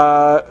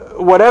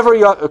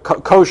 whatever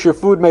kosher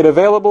food made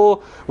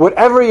available,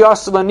 whatever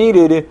Yossele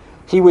needed,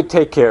 he would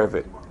take care of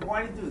it.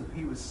 Why did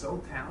he was so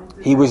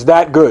talented? He was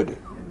that good.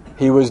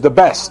 He was the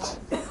best.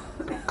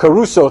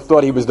 Caruso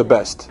thought he was the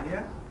best.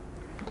 Yeah.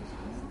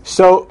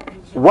 So,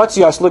 what's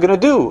Yossele going to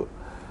do?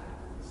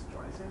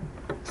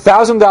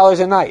 $1,000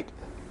 a night.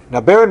 Now,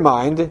 bear in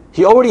mind,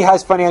 he already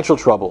has financial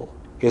trouble.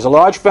 He has a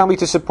large family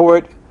to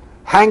support,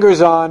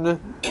 hangers-on.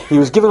 He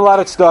was giving a lot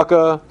of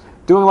tzedakah,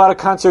 doing a lot of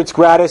concerts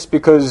gratis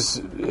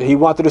because he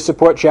wanted to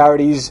support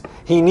charities.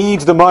 He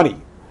needs the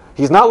money.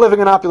 He's not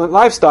living an opulent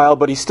lifestyle,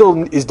 but he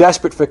still is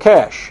desperate for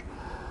cash.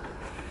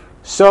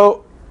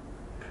 So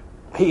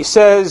he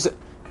says,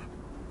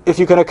 if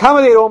you can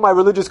accommodate all my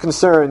religious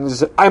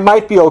concerns, I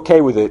might be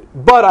okay with it.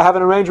 But I have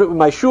an arrangement with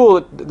my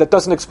shul that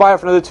doesn't expire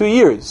for another 2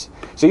 years.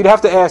 So you'd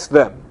have to ask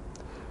them.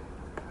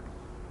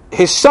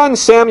 His son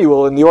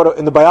Samuel, in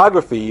the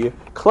biography,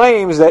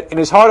 claims that in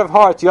his heart of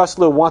hearts,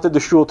 Yossele wanted the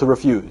shul to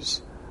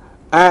refuse.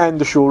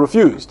 And the shul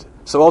refused.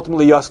 So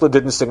ultimately Yossele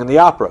didn't sing in the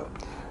opera.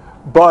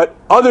 But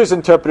others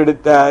interpreted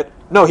it that,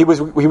 no, he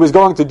was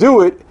going to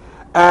do it,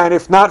 and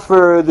if not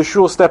for the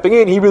shul stepping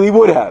in, he really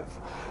would have.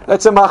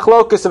 That's a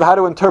machlokus of how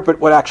to interpret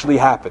what actually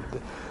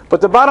happened.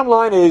 But the bottom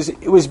line is,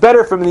 it was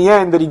better from the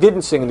end that he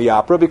didn't sing in the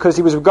opera, because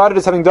he was regarded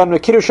as having done a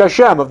Kiddush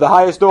Hashem of the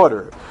highest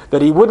order.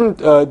 That he wouldn't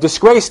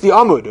disgrace the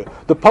Amud,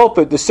 the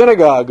pulpit, the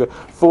synagogue,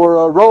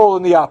 for a role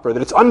in the opera.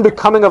 That it's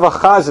unbecoming of a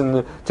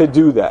chazan to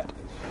do that.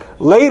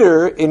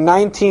 Later, in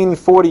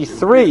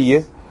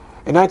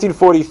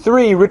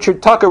 1943,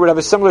 Richard Tucker would have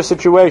a similar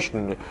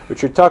situation.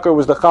 Richard Tucker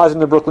was the chazan of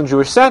the Brooklyn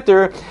Jewish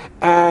Center,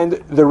 and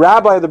the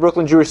rabbi of the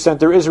Brooklyn Jewish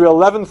Center, Israel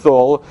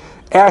Leventhal,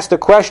 asked a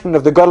question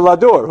of the Gadol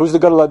Hador. Who's the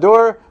Gadol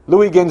Hador?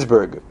 Louis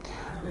Ginsburg.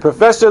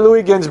 Professor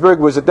Louis Ginsburg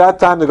was at that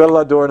time the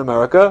Gadol Hador in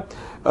America,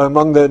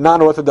 among the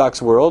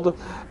non-Orthodox world,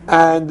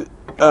 and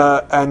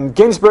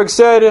Ginsburg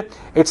said,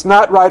 it's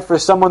not right for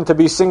someone to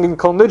be singing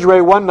Kol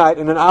Nidre one night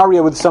and an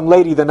aria with some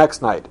lady the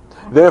next night.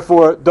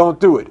 Therefore, don't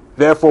do it.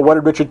 Therefore, what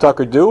did Richard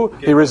Tucker do?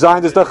 He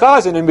resigned as the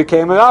chazan and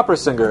became an opera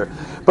singer.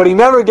 But he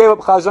never gave up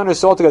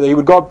chazanus altogether. He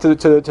would go up to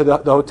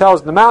the hotels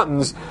in the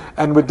mountains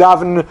and would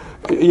daven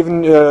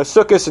even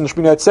Sukkot and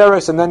Shmini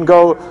Atzeres and then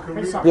go...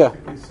 Yeah.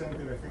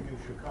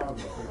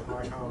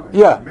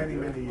 Yeah.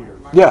 Many years.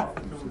 Yeah.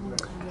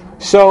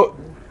 So,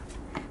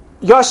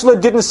 Yossele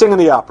didn't sing in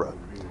the opera.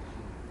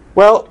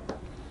 Well,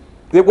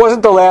 it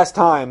wasn't the last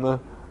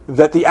time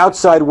that the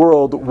outside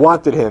world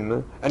wanted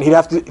him, and he'd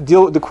have to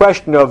deal with the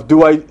question of,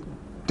 do I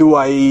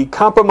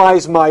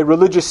compromise my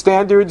religious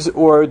standards,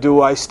 or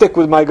do I stick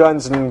with my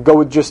guns and go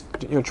with just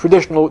the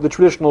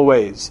traditional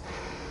ways?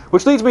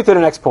 Which leads me to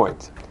the next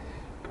point.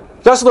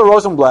 Yossele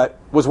Rosenblatt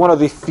was one of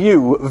the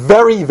few,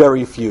 very,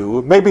 very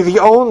few, maybe the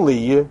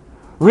only,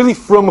 really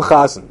frum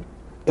chazan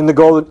in the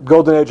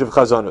golden age of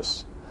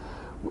chazanus.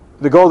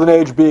 The golden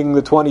age being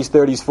the 20s,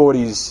 30s,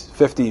 40s,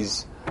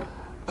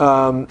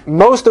 50s.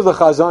 Most of the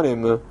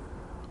chazanim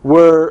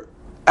were,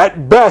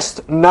 at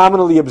best,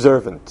 nominally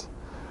observant.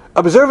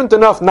 Observant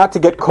enough not to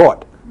get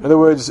caught. In other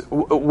words,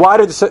 why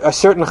did a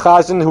certain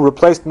chazan who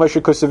replaced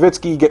Moshe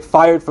Kusevitsky get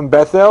fired from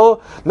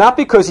Bethel? Not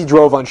because he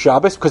drove on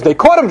Shabbos, because they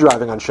caught him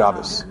driving on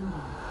Shabbos.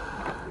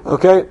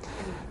 Okay?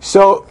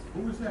 So,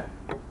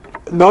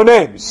 no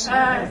names.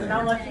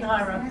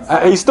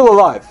 He's still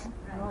alive.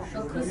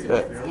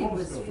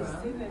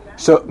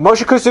 So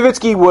Moshe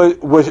Kusevitsky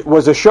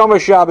was a Shomer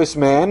Shabbos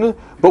man,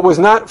 but was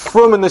not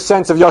frum in the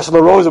sense of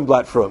Yossele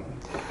Rosenblatt frum.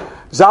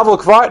 Zavel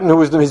Kvartin, who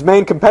was his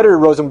main competitor,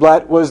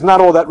 Rosenblatt, was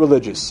not all that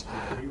religious.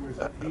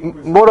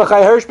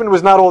 Mordechai Hirschman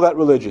was not all that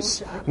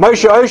religious.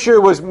 Moshe Osher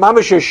was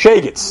mamash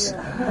shegitz,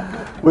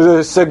 with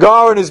a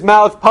cigar in his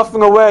mouth,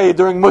 puffing away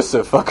during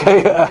Musaf.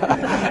 Okay,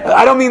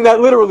 I don't mean that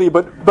literally,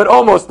 but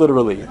almost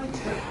literally.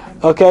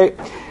 Okay,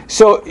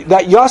 so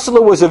that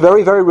Yossele was a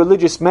very, very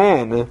religious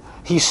man.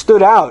 He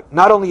stood out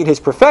not only in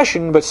his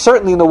profession, but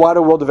certainly in the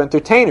wider world of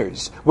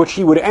entertainers, which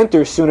he would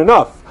enter soon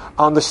enough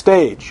on the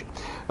stage.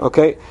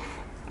 Okay,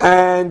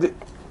 and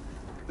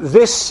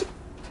this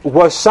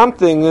was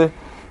something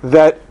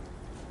that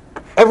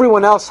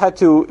everyone else had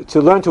to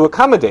learn to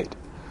accommodate,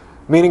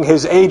 meaning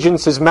his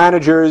agents, his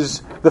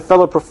managers, the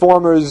fellow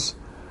performers.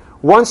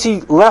 Once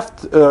he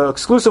left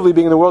exclusively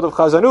being in the world of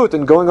chazanut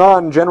and going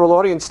on general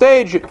audience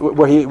stage,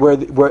 where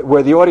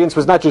the audience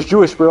was not just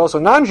Jewish but also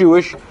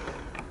non-Jewish,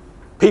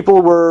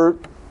 people were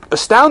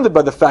astounded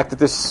by the fact that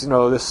this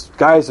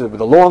guy's with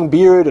a long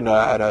beard and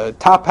a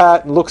top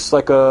hat and looks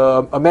like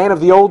a man of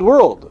the old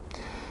world.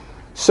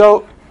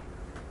 So,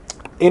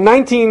 in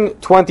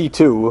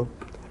 1922,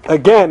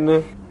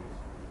 again,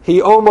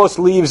 he almost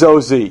leaves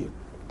OZ.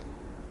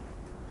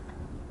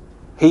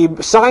 He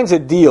signs a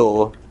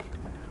deal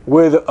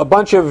with a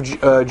bunch of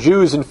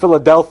Jews in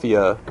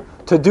Philadelphia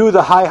to do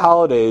the high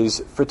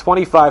holidays for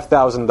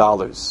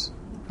 $25,000.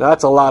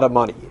 That's a lot of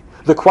money.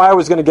 The choir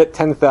was going to get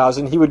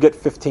 $10,000. He would get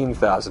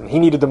 $15,000. He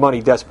needed the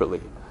money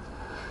desperately.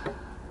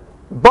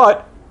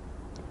 But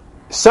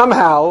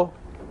somehow,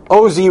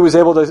 OZ was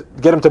able to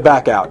get him to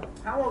back out.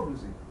 How old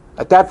was he?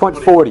 At that point,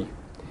 40.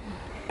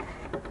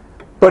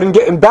 But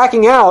in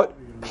backing out,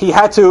 he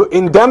had to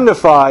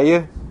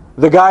indemnify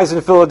the guys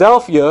in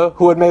Philadelphia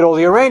who had made all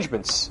the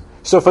arrangements.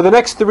 So for the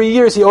next 3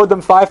 years, he owed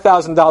them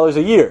 $5,000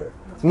 a year.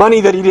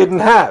 Money that he didn't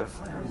have.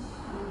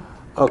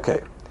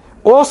 Okay.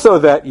 Also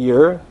that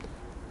year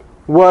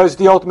was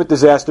the ultimate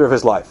disaster of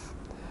his life.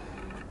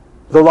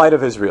 The Light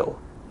of Israel.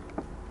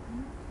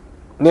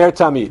 Ner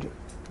Tamid.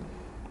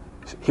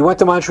 He went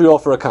to Montreal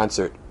for a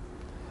concert.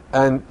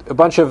 and a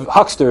bunch of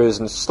hucksters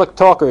and slick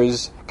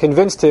talkers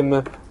convinced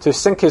him to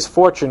sink his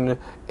fortune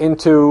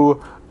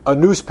into a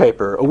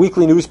newspaper, a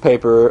weekly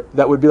newspaper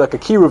that would be like a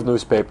Kiruv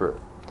newspaper,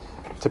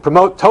 to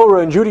promote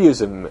Torah and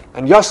Judaism.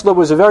 And Yossele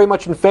was very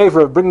much in favor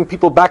of bringing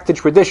people back to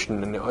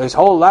tradition. And his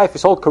whole life,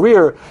 his whole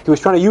career, he was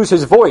trying to use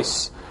his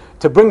voice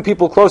to bring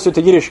people closer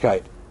to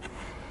Yiddishkeit.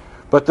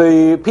 But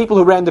the people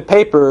who ran the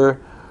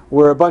paper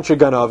were a bunch of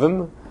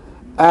Ganovim,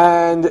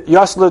 and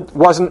Yossele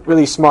wasn't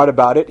really smart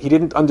about it. He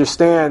didn't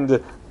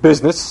understand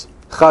business.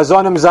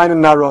 Chazonim zayin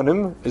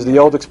naronim is the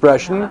old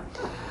expression.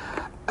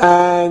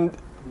 And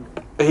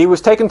he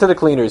was taken to the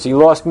cleaners. He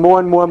lost more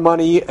and more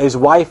money. His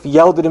wife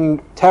yelled at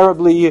him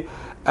terribly,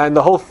 and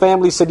the whole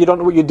family said, "You don't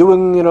know what you're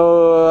doing,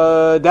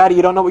 Daddy,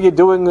 you don't know what you're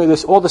doing."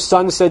 All the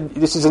sons said,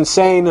 "This is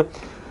insane."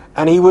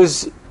 And he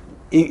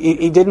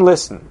didn't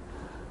listen.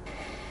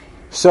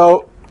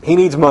 So he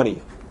needs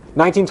money.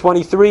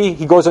 1923,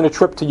 he goes on a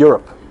trip to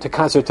Europe to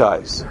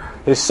concertize.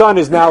 His son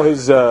is now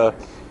his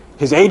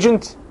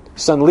agent,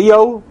 son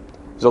Leo.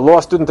 He's a law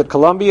student at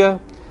Columbia,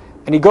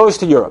 and he goes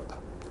to Europe.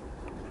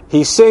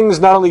 He sings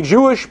not only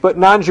Jewish but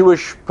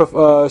non-Jewish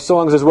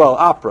songs as well,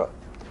 opera.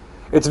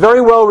 It's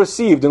very well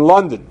received in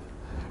London.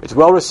 It's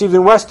well received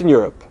in Western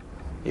Europe,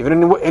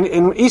 even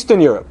in Eastern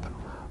Europe.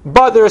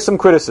 But there are some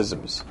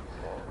criticisms.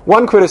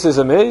 One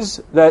criticism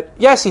is that,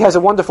 yes, he has a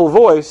wonderful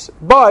voice,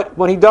 but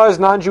when he does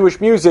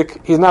non-Jewish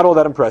music, he's not all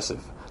that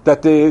impressive.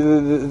 That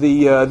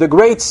the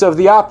greats of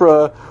the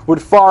opera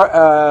would far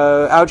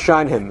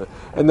outshine him,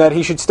 and that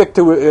he should stick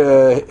to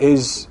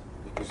his...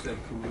 You said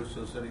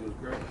Caruso said he was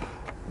great.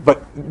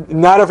 But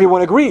not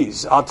everyone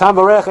agrees. Al tam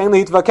varech ein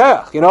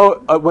lihitvakech.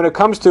 When it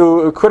comes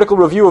to a critical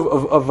review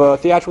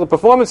of theatrical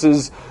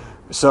performances,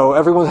 so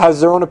everyone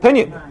has their own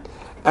opinion.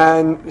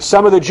 And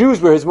some of the Jews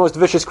were his most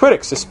vicious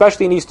critics,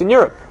 especially in Eastern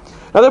Europe.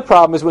 Another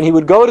problem is when he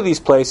would go to these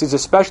places,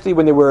 especially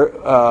when there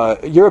were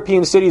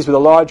European cities with a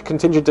large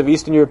contingent of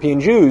Eastern European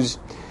Jews,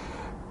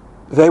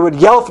 they would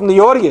yell from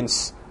the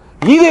audience,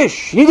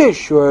 Yiddish,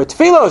 Yiddish, or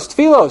Tfilos,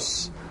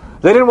 Tfilos.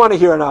 They didn't want to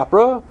hear an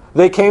opera.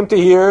 They came to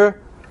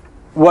hear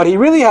what he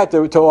really had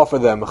to offer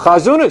them,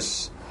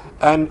 Chazunis.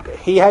 And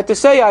he had to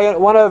say, I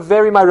want to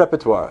vary my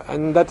repertoire.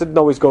 And that didn't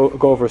always go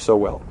over so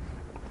well.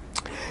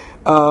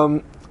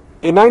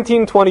 In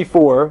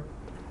 1924...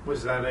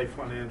 Was that a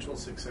financial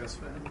success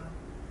for him?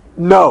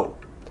 No.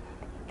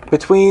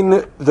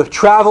 Between the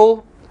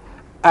travel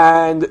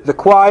and the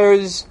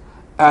choirs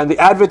and the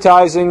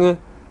advertising,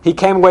 he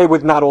came away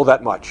with not all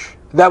that much.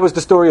 That was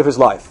the story of his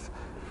life.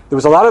 There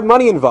was a lot of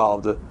money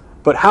involved,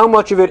 but how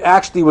much of it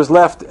actually was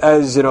left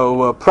as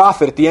a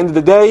profit at the end of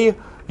the day?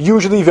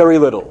 Usually very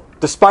little,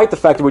 despite the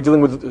fact that we're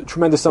dealing with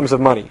tremendous sums of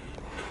money.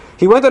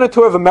 He went on a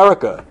tour of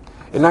America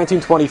in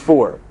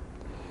 1924.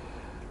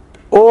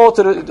 All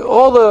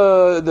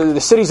the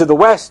cities of the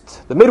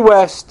West, the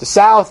Midwest, the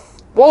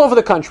South, all over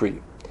the country.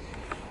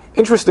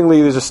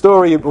 Interestingly, there's a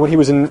story when he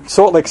was in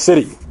Salt Lake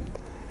City.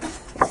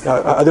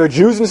 Are there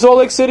Jews in Salt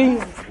Lake City?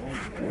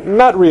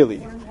 Not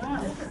really.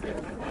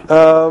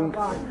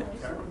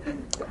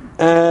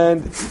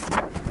 And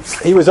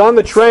he was on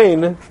the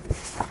train.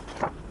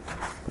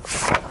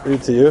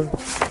 Read to you.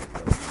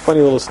 Funny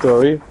little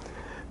story.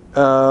 He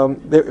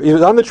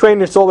was on the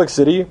train in Salt Lake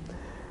City.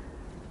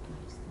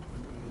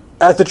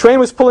 As the train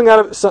was pulling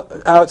out,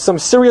 some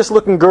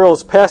serious-looking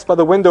girls passed by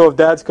the window of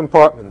Dad's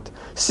compartment.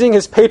 Seeing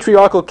his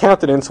patriarchal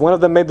countenance, one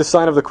of them made the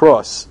sign of the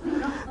cross.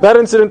 That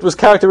incident was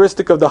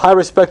characteristic of the high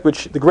respect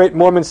which the great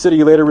Mormon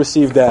city later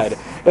received Dad.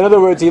 In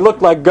other words, he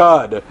looked like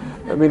God.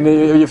 I mean,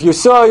 if you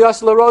saw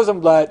Yossele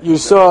Rosenblatt, you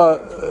saw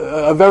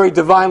a very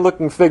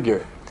divine-looking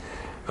figure.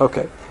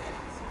 Okay.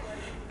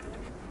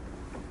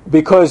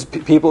 Because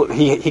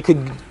he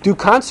could do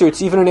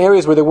concerts even in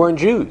areas where there weren't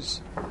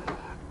Jews.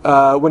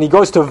 When he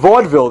goes to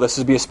vaudeville, this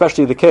would be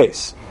especially the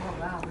case.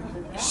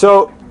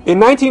 So, in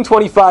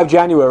 1925,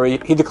 January,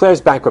 he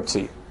declares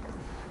bankruptcy.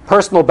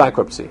 Personal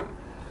bankruptcy.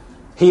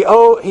 He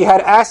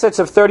had assets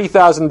of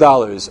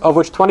 $30,000, of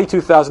which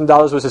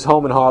 $22,000 was his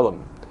home in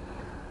Harlem.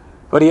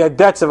 But he had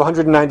debts of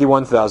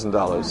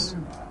 $191,000.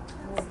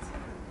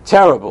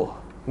 Terrible.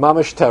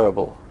 Mamish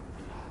terrible.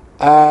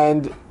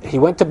 And he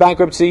went to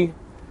bankruptcy.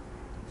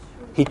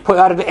 He put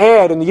out an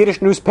ad in the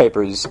Yiddish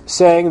newspapers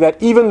saying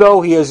that even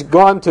though he has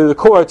gone to the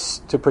courts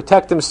to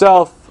protect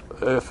himself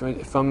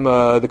from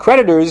the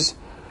creditors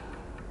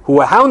who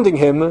are hounding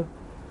him,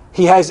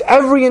 he has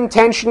every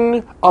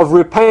intention of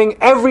repaying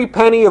every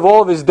penny of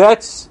all of his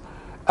debts,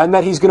 and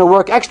that he's going to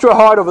work extra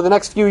hard over the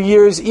next few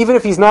years. Even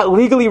if he's not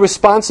legally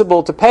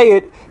responsible to pay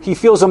it, he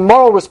feels a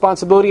moral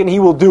responsibility and he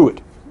will do it.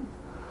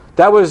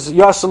 That was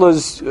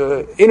Yossele's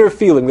inner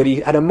feeling, that he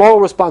had a moral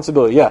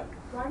responsibility. Yeah.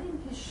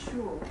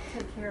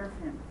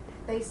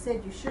 They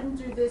said you shouldn't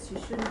do this, you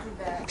shouldn't do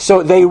that.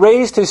 So they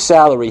raised his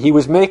salary. He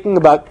was making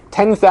about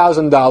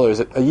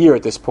 $10,000 a year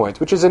at this point,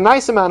 which is a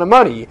nice amount of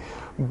money,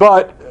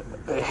 but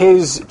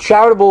his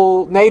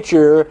charitable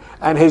nature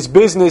and his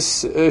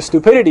business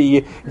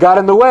stupidity got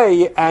in the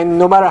way, and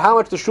no matter how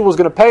much the shul was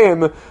going to pay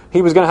him,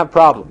 he was going to have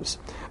problems.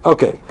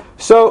 Okay,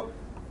 so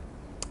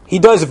he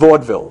does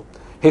vaudeville.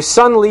 His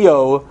son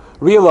Leo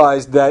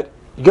realized that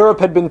Europe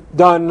had been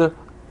done,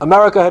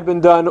 America had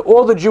been done,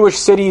 all the Jewish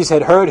cities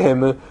had heard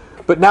him,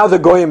 but now the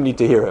Goyim need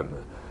to hear him.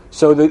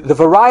 So the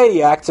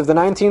variety acts of the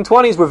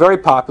 1920s were very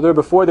popular.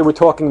 Before they were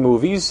talking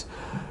movies,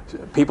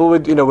 people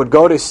would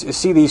go to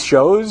see these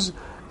shows,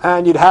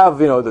 and you'd have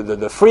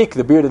the freak,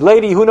 the bearded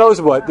lady, who knows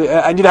what,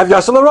 and you'd have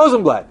Yossele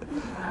Rosenblatt.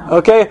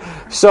 Okay,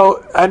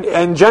 so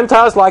and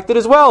Gentiles liked it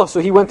as well. So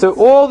he went to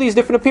all these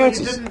different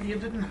appearances. You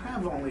didn't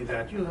have only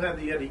that. You had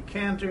the Eddie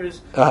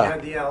Cantors, you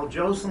had the Al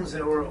Joslins.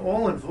 They were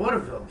all in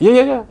vaudeville.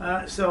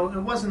 Yeah. So it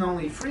wasn't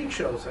only freak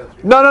shows.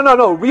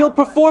 No. Real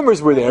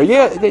performers were there.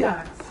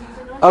 Yeah.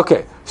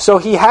 Okay, so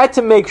he had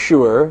to make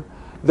sure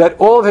that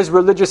all of his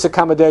religious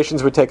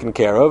accommodations were taken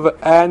care of,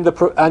 and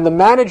the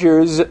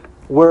managers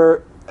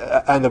were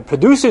and the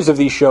producers of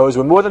these shows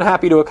were more than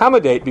happy to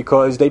accommodate,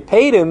 because they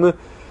paid him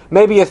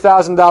maybe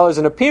 $1,000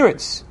 an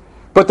appearance,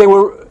 but they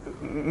were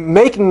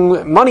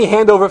making money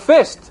hand over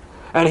fist,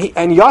 and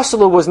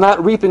Yossele was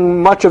not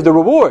reaping much of the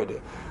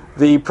reward.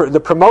 The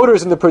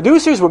promoters and the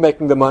producers were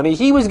making the money.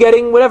 He was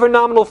getting whatever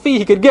nominal fee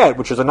he could get,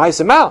 which was a nice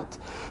amount.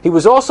 He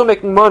was also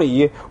making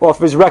money off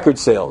of his record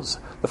sales,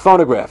 the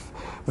phonograph,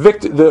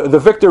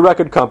 the Victor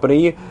Record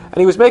Company, and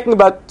he was making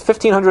about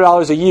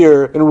 $1,500 a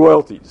year in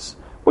royalties,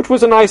 which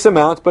was a nice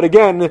amount, but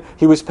again,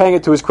 he was paying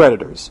it to his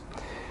creditors.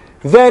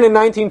 Then in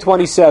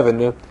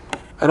 1927,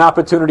 an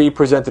opportunity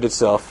presented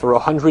itself for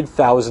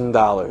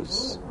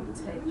 $100,000.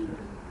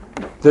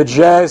 The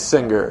jazz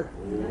singer.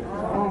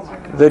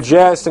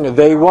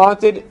 They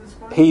wanted,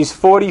 he's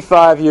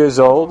 45 years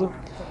old,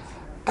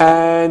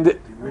 and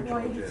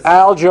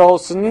Al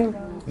Jolson,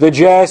 the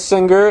jazz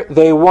singer,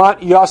 they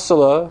want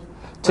Yossele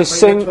to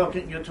sing.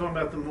 You're talking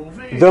about the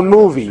movie? The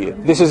movie.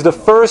 This is the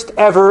first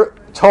ever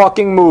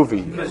talking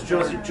movie. Because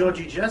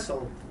Georgie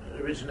Jessel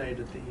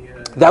originated the...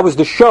 That was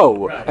the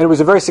show, right. And it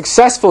was a very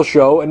successful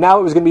show, and now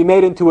it was going to be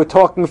made into a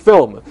talking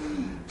film.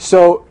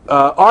 So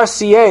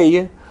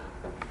RCA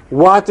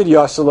wanted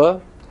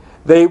Yossele.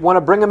 They want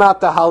to bring him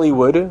out to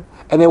Hollywood,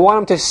 and they want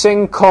him to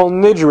sing Kol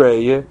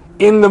Nidre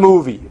in the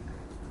movie.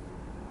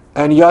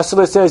 And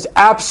Yossele says,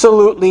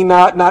 absolutely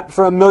not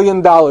for $1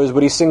 million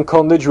would he sing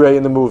Kol Nidre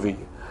in the movie.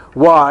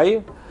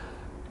 Why?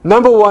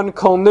 Number one,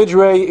 Kol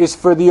Nidre is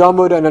for the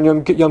Yomud and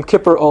on Yom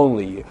Kippur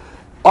only.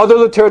 Other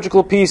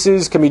liturgical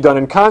pieces can be done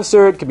in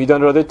concert, can be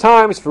done at other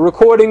times for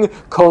recording.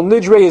 Kol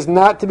Nidre is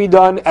not to be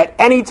done at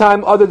any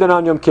time other than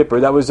on Yom Kippur.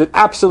 That was an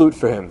absolute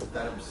for him. Was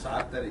that a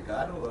psak that he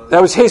got? Or?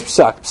 That was his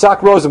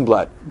psak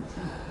Rosenblatt.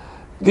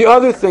 The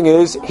other thing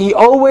is, he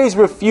always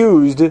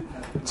refused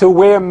to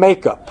wear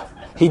makeup.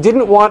 He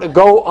didn't want to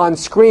go on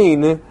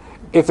screen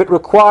if it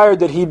required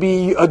that he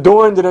be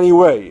adorned in any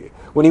way.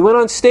 When he went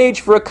on stage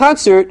for a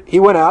concert, he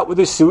went out with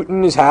his suit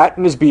and his hat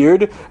and his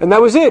beard, and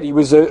that was it. He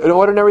was an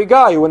ordinary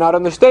guy who went out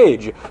on the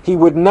stage. He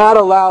would not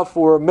allow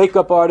for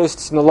makeup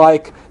artists and the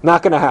like.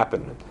 Not going to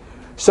happen.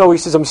 So he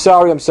says, I'm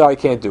sorry,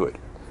 can't do it.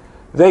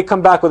 They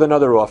come back with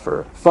another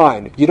offer.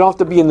 Fine, you don't have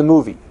to be in the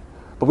movie,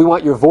 but we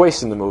want your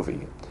voice in the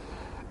movie.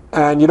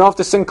 And you don't have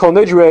to sing Kol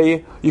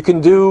Nidre. You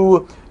can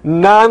do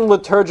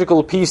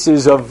non-liturgical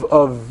pieces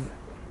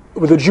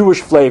with a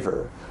Jewish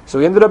flavor. So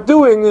he ended up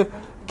doing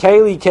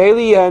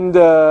Kaylee, and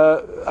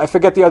I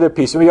forget the other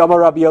piece, maybe Amar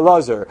Rabbi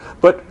Elazar,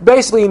 but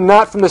basically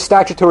not from the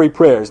statutory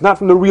prayers, not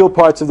from the real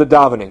parts of the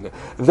davening.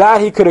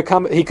 That he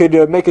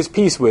could make his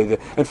peace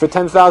with, and for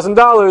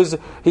 $10,000,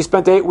 he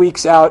spent 8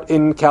 weeks out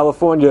in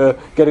California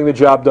getting the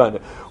job done.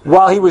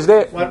 While he was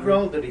there, what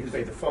role did he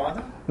play? The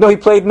father? No, he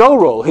played no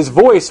role. His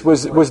voice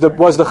was the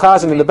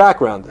chazan in the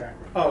background.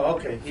 Oh,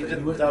 okay. He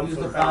didn't dub for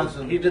the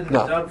chazan. He didn't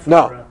No, dub for.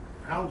 no.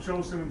 Al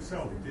Jolson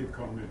himself did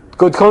Kol Nidre.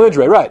 Good Kol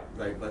Nidre, right?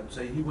 Right, but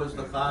say he was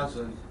the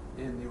chazan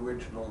in the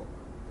original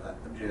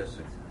jazz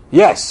singer.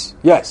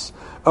 Yes.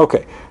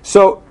 Okay.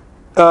 So,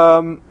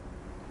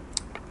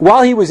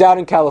 while he was out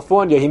in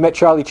California, he met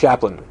Charlie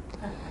Chaplin.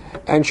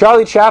 And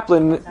Charlie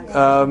Chaplin,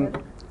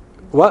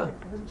 what?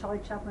 Wasn't Charlie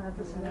Chaplin at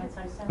this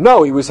event?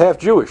 No, he was half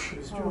Jewish.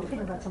 I'm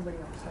thinking about somebody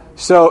else.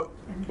 So,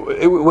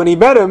 when he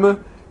met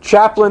him,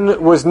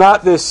 Chaplin was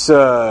not this,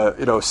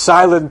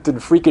 silent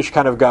and freakish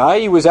kind of guy.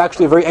 He was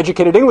actually a very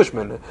educated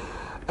Englishman.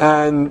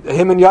 And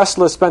him and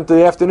Yossele spent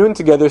the afternoon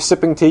together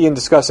sipping tea and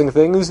discussing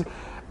things.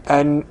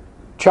 And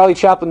Charlie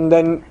Chaplin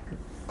then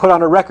put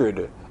on a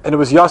record, and it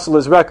was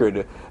Yossele's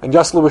record. And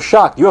Yossele was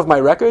shocked. You have my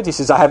records? He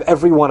says, I have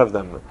every one of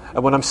them.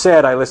 And when I'm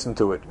sad, I listen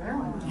to it.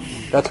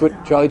 That's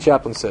what Charlie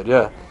Chaplin said,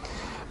 yeah.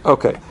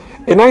 Okay.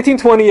 In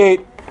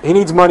 1928, he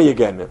needs money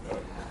again.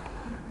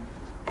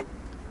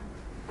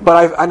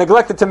 But I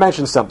neglected to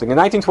mention something. In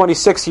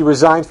 1926, he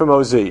resigned from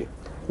OZ.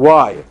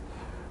 Why?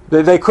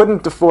 They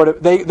couldn't afford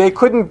it. They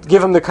couldn't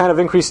give him the kind of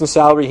increase in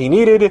salary he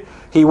needed.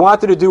 He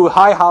wanted to do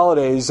high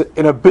holidays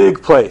in a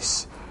big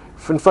place,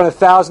 in front of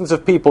thousands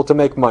of people to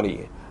make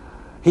money.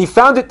 He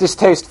found it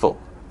distasteful,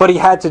 but he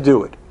had to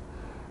do it.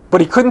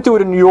 But he couldn't do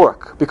it in New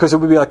York, because it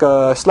would be like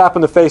a slap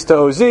in the face to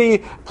OZ.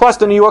 Plus,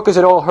 the New Yorkers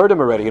had all heard him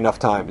already enough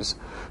times.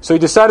 So he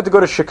decided to go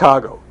to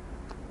Chicago.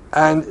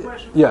 And,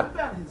 yeah. What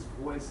about his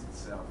voice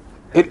itself?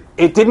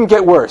 It didn't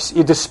get worse.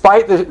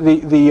 Despite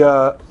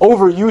the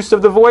overuse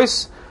of the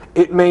voice,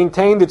 it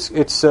maintained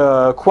its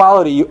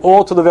quality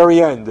all to the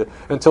very end,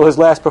 until his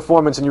last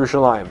performance in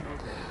Yerushalayim.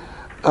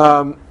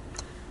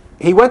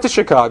 He went to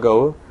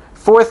Chicago.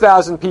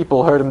 4,000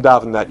 people heard him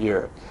daven that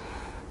year.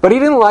 But he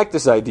didn't like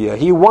this idea.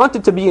 He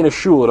wanted to be in a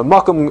shul, a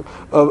makom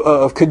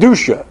of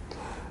kedusha.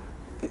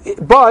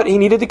 But he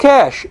needed the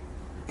cash.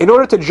 In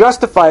order to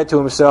justify it to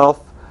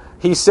himself,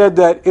 he said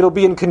that it'll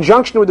be in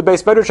conjunction with the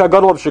Beis Medrash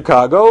HaGadol of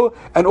Chicago,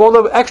 and all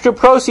the extra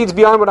proceeds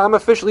beyond what I'm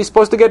officially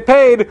supposed to get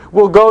paid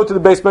will go to the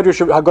Beis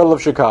Medrash HaGadol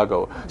of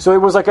Chicago. So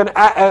it was like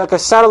a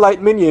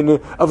satellite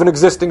minion of an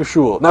existing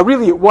shul. Now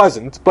really it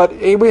wasn't, but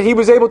he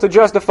was able to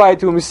justify it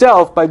to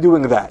himself by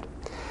doing that.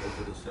 Was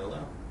it a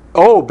sellout?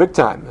 Oh, big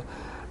time.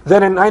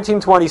 Then in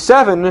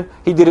 1927,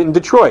 he did it in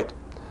Detroit.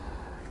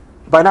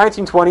 By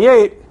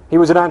 1928, he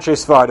was at Anshe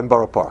Sfard in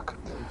Borough Park,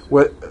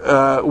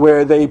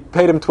 where they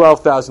paid him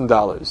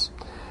 $12,000.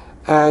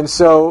 And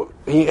so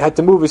he had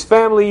to move his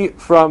family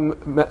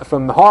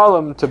from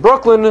Harlem to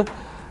Brooklyn,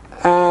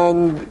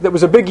 and that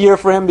was a big year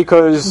for him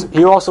because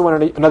he also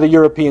went on another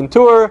European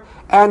tour,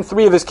 and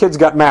 3 of his kids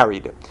got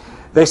married.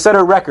 They set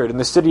a record in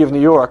the city of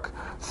New York,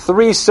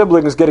 3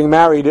 siblings getting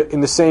married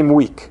in the same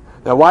week.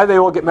 Now, why did they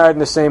all get married in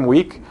the same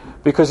week?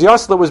 Because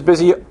Yossele was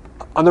busy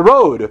on the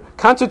road,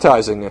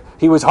 concertizing.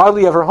 He was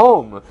hardly ever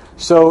home.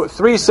 So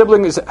 3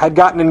 siblings had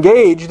gotten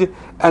engaged,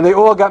 and they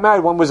all got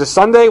married. One was a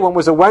Sunday, one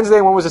was a Wednesday,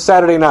 and one was a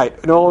Saturday night,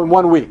 and all in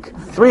 1 week.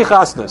 3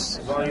 chasnas.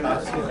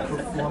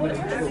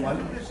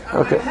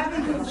 Okay.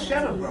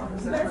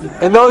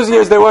 In those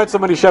years, there weren't so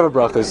many Sheva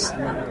brachas.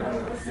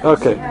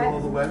 Okay.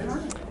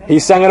 He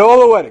sang at all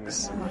the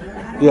weddings.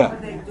 Yeah.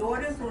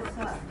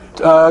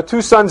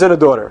 2 sons and a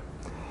daughter.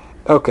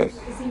 Okay.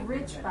 Is he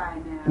rich by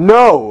now?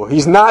 No,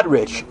 he's not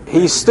rich.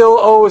 He still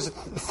owes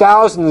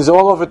thousands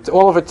all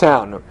over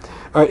town. All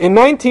right, in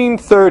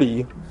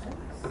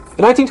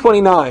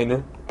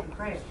 1929,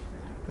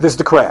 there's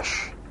the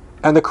crash.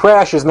 And the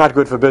crash is not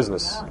good for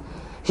business.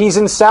 He's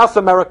in South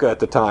America at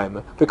the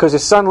time because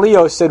his son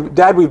Leo said,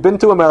 Dad, we've been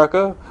to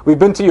America, we've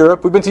been to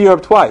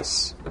Europe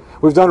twice.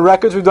 We've done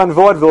records, we've done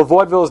vaudeville.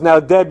 Vaudeville is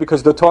now dead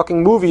because the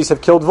talking movies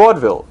have killed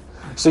vaudeville.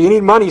 So you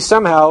need money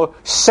somehow.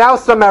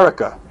 South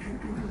America.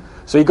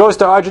 So he goes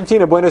to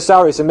Argentina, Buenos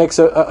Aires, and makes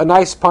a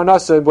nice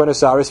parnasa in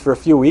Buenos Aires for a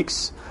few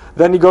weeks.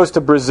 Then he goes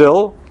to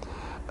Brazil,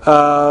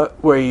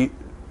 where he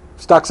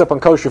stocks up on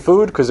kosher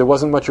food because there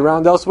wasn't much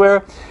around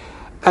elsewhere.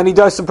 And he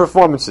does some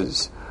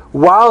performances.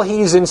 While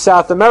he's in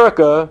South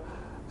America,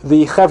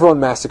 the Hebron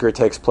massacre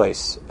takes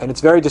place, and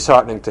it's very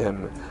disheartening to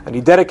him. And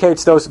he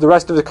dedicates the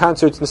rest of the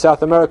concerts in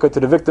South America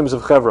to the victims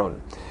of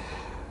Hebron.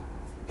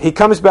 He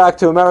comes back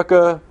to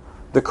America,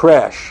 the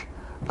crash.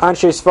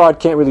 Anshe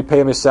Sfard can't really pay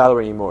him his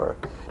salary anymore.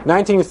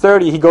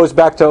 1930, he goes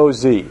back to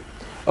OZ.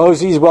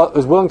 OZ is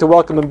willing to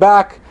welcome him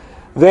back.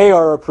 They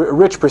are a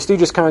rich,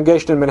 prestigious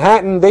congregation in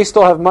Manhattan. They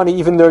still have money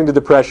even during the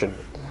Depression.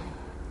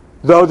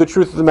 Though the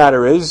truth of the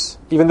matter is,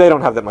 even they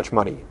don't have that much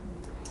money.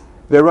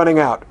 They're running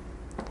out.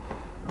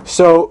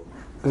 So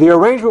the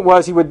arrangement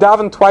was he would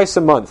daven twice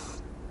a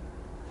month.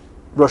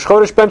 Rosh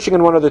Chodesh benching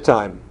and one other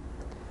time.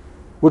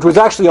 Which was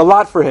actually a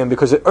lot for him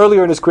because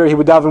earlier in his career he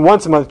would daven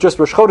once a month, just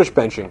Rosh Chodesh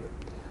benching.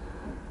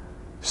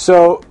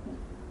 So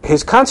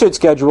his concert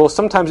schedule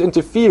sometimes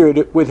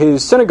interfered with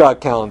his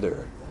synagogue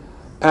calendar.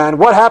 And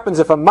what happens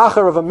if a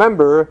macher of a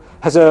member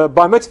has a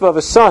bar mitzvah of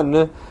a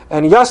son,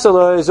 and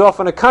Yossele is off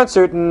on a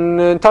concert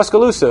in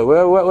Tuscaloosa,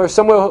 or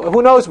somewhere,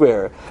 who knows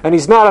where, and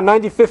he's not on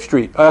 95th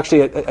Street.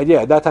 Actually,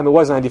 at that time it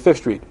was 95th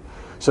Street.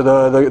 So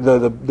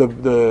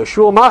the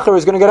shul macher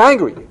is going to get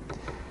angry,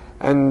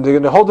 and they're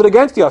going to hold it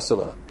against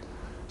Yossele.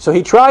 So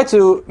he tried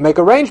to make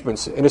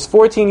arrangements. In his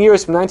 14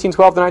 years from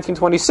 1912 to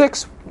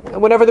 1926,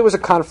 whenever there was a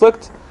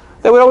conflict,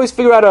 they would always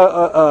figure out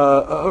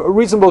a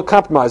reasonable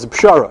compromise, a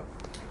pshara.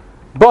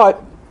 But,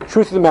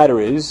 truth of the matter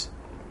is,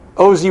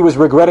 OZ was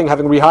regretting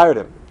having rehired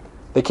him.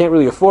 They can't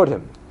really afford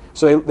him.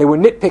 So they were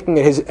nitpicking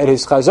at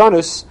his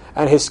chazanus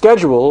and his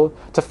schedule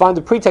to find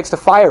a pretext to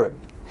fire him.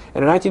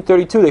 And in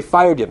 1932, they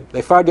fired him.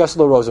 They fired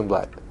Yossele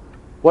Rosenblatt.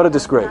 What a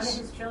disgrace. None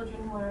of his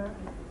children were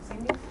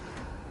singers?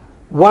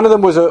 One of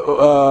them was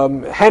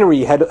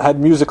Henry had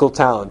musical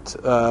talent,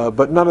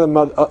 but none of them,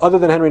 other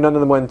than Henry, none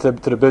of them went to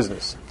the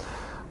business.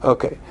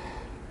 Okay.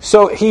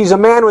 So he's a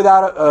man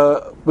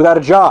without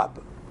a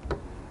job,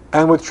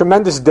 and with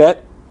tremendous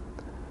debt,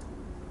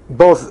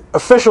 both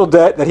official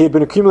debt that he had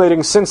been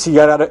accumulating since he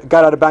got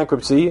out of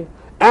bankruptcy,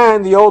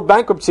 and the old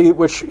bankruptcy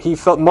which he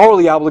felt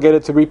morally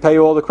obligated to repay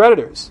all the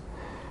creditors.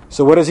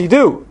 So what does he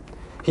do?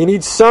 He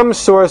needs some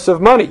source of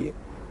money.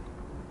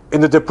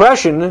 In the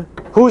Depression,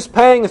 who's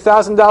paying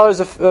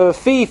 $1,000 a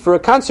fee for a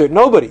concert?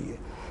 Nobody.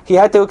 He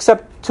had to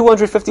accept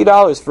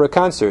 $250 for a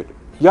concert.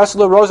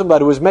 Yossele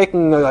Rosenblatt, who was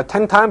making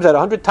 10 times that,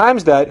 100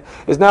 times that,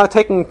 is now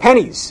taking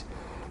pennies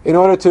in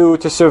order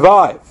to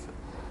survive.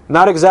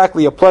 Not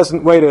exactly a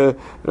pleasant way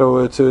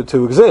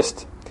to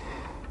exist.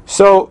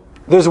 So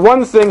there's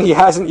one thing he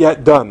hasn't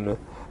yet done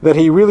that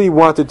he really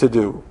wanted to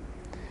do,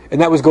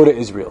 and that was go to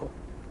Israel.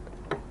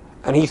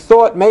 And he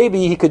thought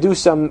maybe he could do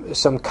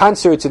some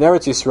concerts in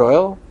Eretz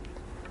Yisrael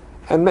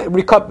and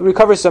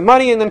recover some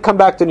money and then come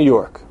back to New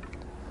York.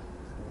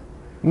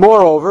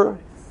 Moreover,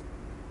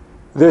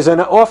 there's an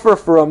offer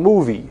for a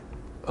movie.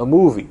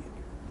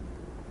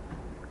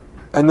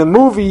 And the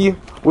movie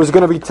was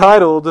going to be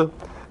titled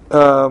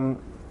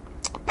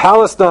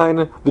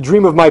Palestine, the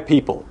Dream of My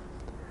People.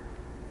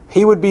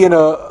 He would be in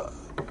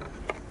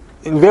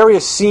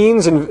various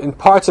scenes in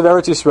parts of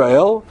Eretz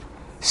Yisrael,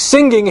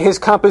 singing his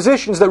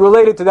compositions that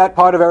related to that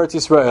part of Eretz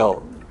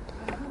Yisrael.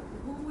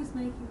 Who was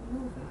making the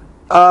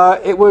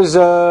movie? It was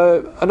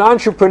an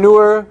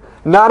entrepreneur,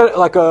 not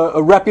like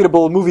a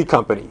reputable movie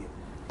company.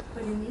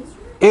 But in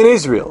Israel? In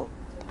Israel.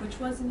 Which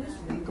was in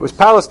Israel? It was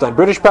Palestine,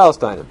 British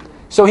Palestine.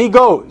 So he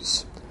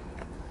goes.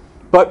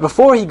 But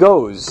before he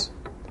goes,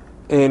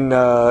 in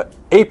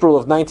April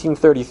of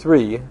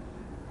 1933,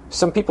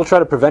 some people try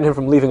to prevent him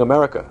from leaving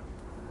America.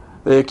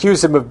 They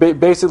accuse him of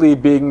basically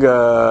being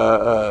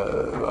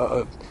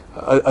a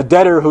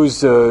debtor who's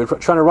trying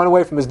to run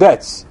away from his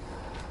debts.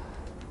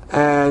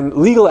 And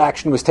legal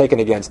action was taken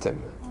against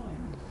him.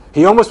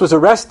 He almost was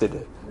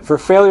arrested for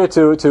failure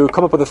to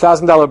come up with a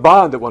 $1,000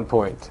 bond at one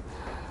point.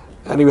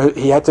 And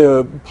he had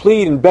to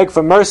plead and beg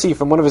for mercy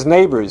from one of his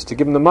neighbors to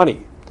give him the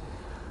money.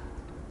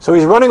 So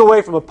he's running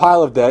away from a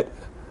pile of debt.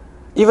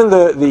 Even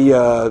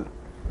the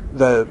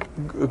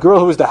girl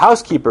who was the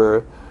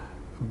housekeeper,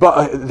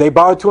 they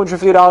borrowed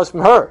 $250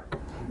 from her,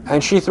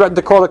 and she threatened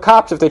to call the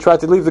cops if they tried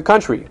to leave the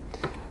country.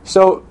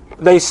 So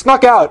they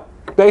snuck out,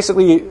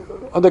 basically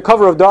under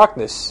cover of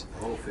darkness.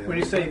 When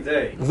you say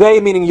they? They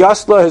meaning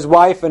Yossele, his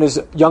wife, and his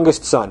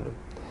youngest son.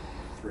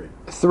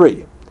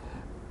 Three.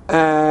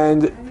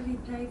 And How did he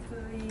pay for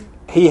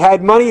the he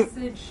had money.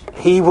 passage?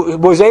 He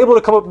was able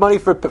to come up with money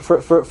for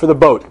the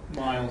boat.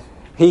 Miles.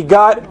 He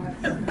got to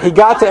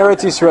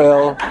Eretz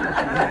Yisrael,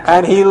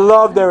 and he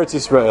loved Eretz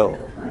Yisrael.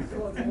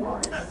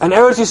 And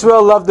Eretz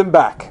Yisrael loved him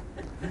back.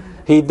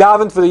 He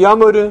davened for the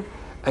Yamud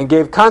and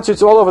gave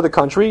concerts all over the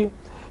country.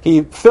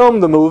 He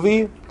filmed the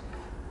movie,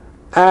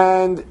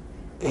 and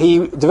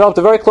he developed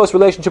a very close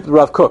relationship with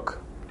Rav Kook.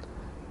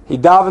 He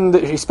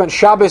spent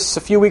Shabbos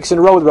a few weeks in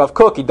a row with Rav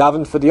Kook. He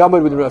davened for the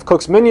Yamud with Rav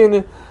Kook's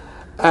minyan,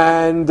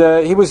 and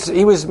he was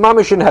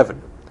mamish in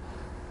heaven.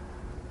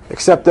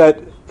 Except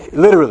that,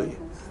 literally,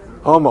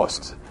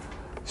 almost.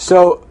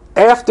 So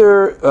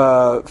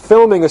after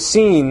filming a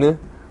scene,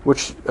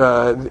 which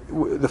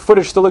the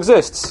footage still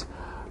exists,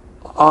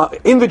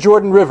 in the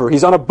Jordan River,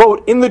 he's on a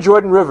boat in the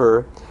Jordan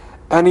River,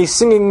 and he's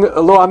singing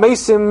Lo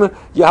Amesim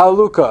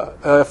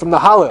Yahaluka from the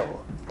Hallel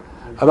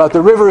about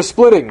the river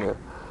splitting.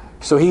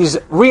 So he's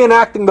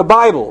reenacting the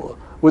Bible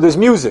with his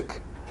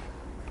music.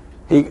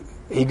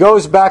 He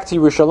goes back to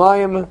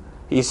Yerushalayim.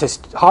 He has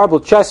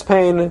horrible chest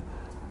pain.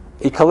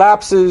 He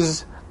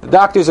collapses. The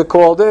doctors are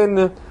called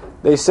in.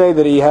 They say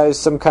that he has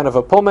some kind of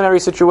a pulmonary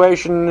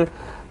situation,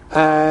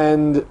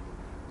 and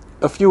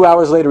a few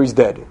hours later he's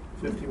dead.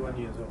 51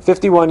 years old.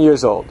 51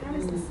 years old. That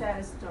was the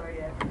saddest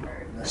story I've ever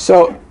heard.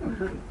 So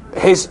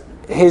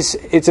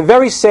it's a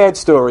very sad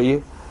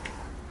story.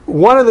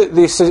 One of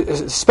the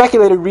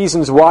speculated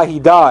reasons why he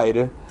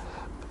died,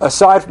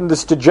 aside from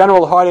this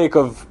general heartache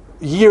of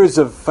years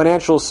of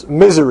financial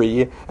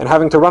misery and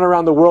having to run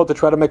around the world to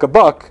try to make a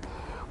buck,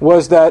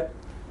 was that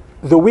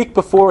the week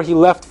before he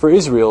left for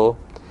Israel,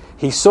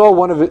 he saw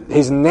one of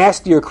his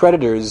nastier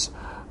creditors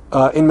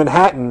in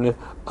Manhattan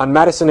on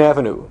Madison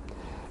Avenue.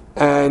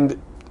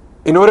 And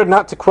in order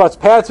not to cross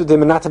paths with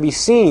him and not to be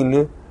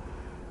seen,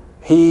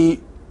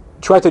 he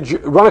tried to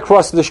run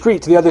across the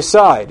street to the other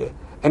side.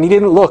 And he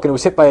didn't look, and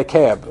was hit by a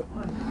cab.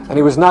 And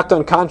he was knocked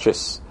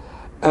unconscious.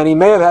 And he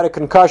may have had a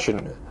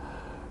concussion.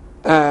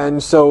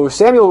 And so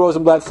Samuel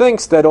Rosenblatt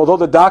thinks that although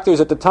the doctors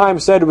at the time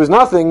said it was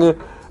nothing,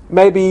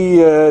 maybe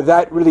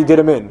that really did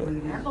him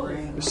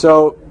in.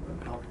 So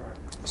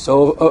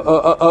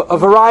a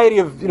variety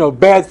of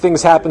bad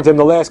things happened to him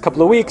the last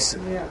couple of weeks.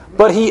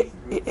 But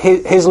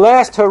his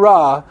last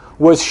hurrah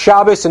was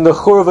Shabbos in the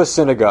Churva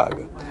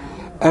synagogue.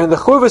 And the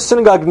Churva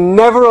synagogue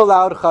never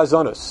allowed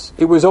chazanos.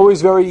 It was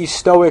always very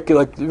stoic,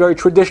 like very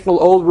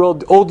traditional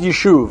old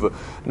yeshuv.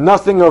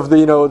 Nothing of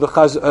the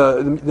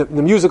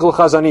musical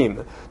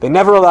chazanim. They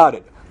never allowed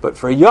it. But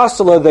for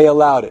Yossele, they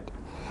allowed it.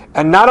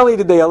 And not only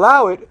did they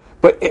allow it,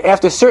 but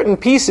after certain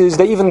pieces,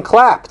 they even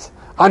clapped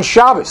on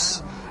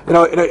Shabbos.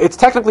 It's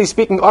technically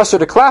speaking usher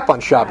to clap on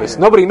Shabbos.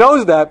 Nobody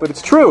knows that, but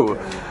it's true.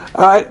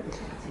 All right.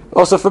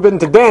 Also forbidden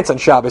to dance on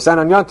Shabbos and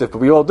on Yom Tov, but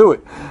we all do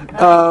it.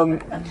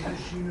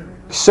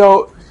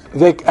 So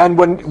when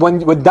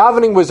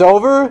davening was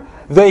over,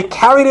 they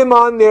carried him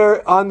on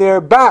their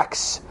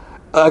backs,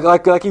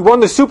 like he won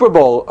the Super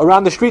Bowl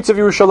around the streets of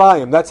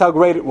Yerushalayim. That's how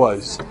great it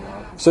was.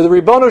 So the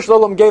Ribbono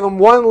Shel Olam gave him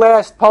one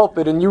last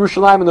pulpit in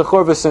Yerushalayim in the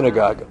Churva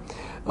synagogue.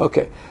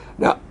 Okay,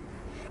 now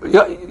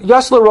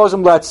Yossele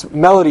Rosenblatt's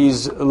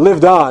melodies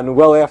lived on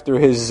well after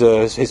his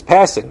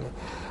passing,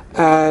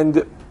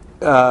 and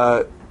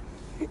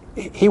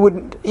he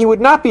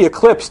would not be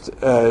eclipsed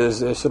as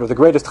sort of the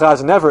greatest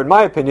chazan ever, in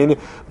my opinion,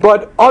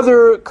 but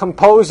other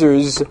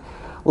composers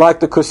like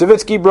the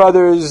Kusevitsky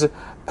brothers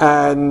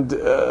and,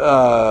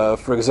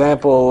 for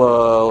example,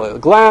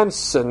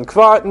 Glantz and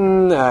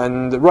Kvartin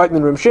and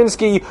Reitman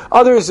Rumshinsky,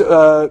 others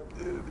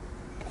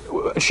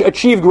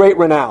achieved great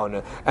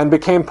renown and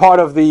became part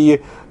of the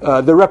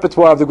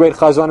repertoire of the great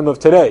chazanim of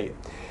today.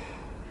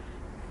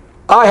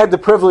 I had the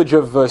privilege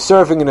of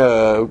serving in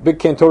a big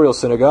cantorial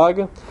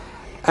synagogue,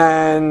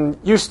 and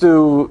used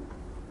to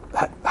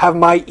have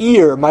my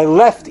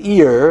left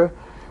ear,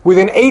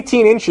 within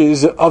 18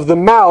 inches of the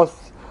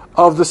mouth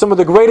of some of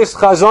the greatest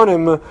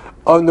chazanim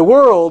in the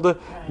world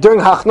during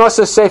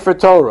Hachnasa Sefer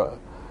Torah.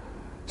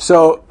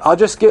 So I'll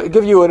just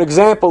give you an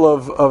example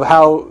of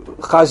how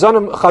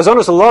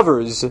chazanos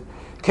lovers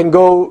can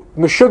go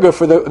meshuggah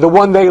for the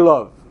one they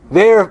love,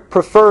 their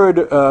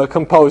preferred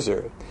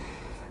composer.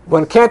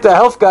 When Kanta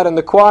Helfgott in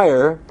the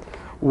choir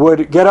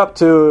would get up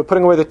to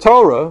putting away the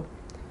Torah,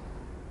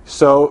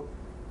 so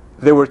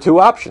there were two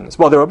options.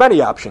 Well, there were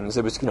many options.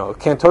 There was,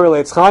 cantorial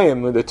Eitz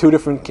Chaim, the two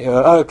different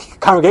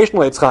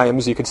congregational Eitz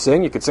Chaims you could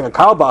sing. You could sing a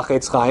Karlbach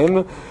Eitz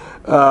Chaim.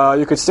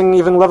 You could sing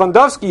even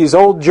Lewandowski's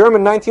old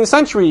German 19th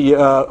century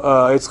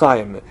Eitz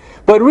Chaim.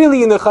 But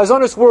really, in the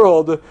Chazonis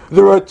world,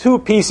 there are two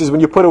pieces when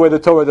you put away the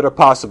Torah that are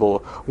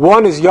possible.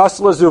 One is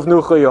Yossele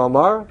Zuvnucha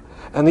Yomar,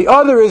 and the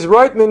other is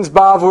Reutman's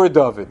Ba'avur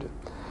David.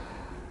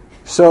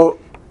 So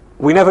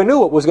we never knew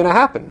what was going to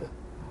happen.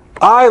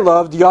 I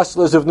loved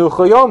Yossele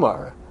Zuvnucha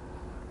Yomar,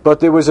 but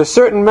there was a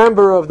certain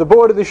member of the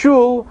board of the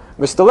shul,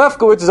 Mr.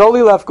 Lefkowitz,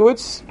 Zoli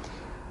Lefkowitz.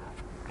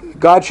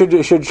 God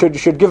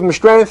should give him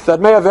strength. I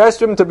may have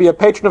asked him to be a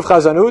patron of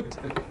Chazanut.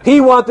 He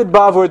wanted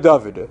Ba'avur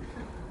David.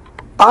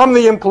 I'm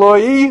the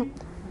employee.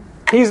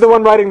 He's the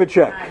one writing the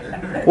check.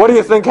 What do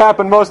you think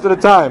happened most of the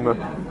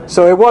time?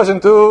 So it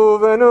wasn't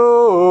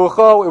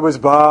Uvenucho, it was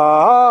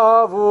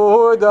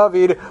Ba'avur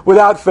David,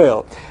 without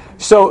fail.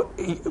 So,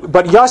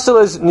 but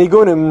Yossele's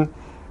Nigunim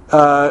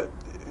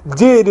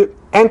did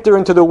enter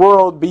into the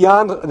world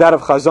beyond that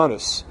of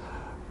Chazanos.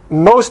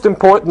 Most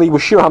importantly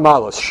was Shir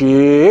Hamalos.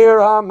 Shir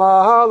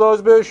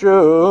Hamalos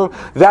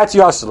B'Shuv. That's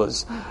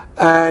Yossele's.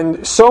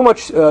 And so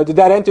much did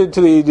that enter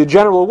into the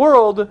general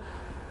world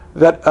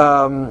that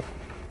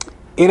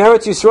in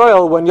Eretz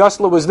Yisrael, when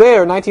Yossele was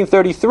there in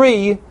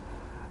 1933,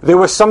 there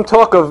was some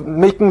talk of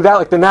making that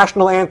like the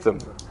national anthem.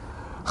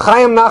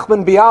 Chaim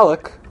Nachman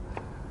Bialik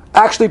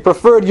actually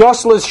preferred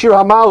Yossele's Shir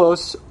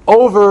Hamalos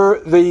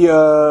over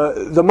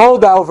the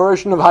Moldau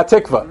version of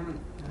Hatikva.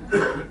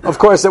 Of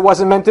course, it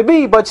wasn't meant to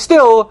be, but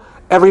still,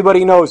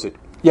 everybody knows it.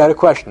 You had a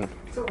question.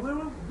 So where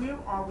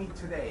are we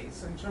today?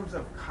 So in terms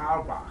of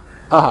Karlbach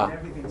Uh-huh. and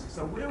everything.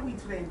 So where are we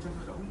today in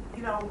terms of,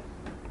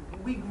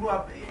 we grew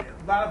up,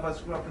 a lot of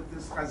us grew up with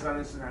this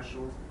Chazanis in our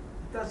shuls.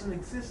 It doesn't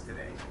exist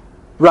today.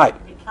 Right.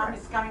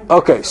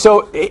 Okay,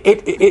 so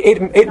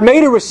it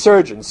made a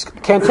resurgence.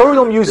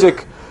 Cantorial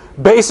music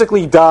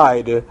basically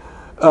died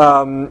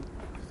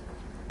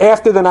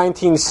after the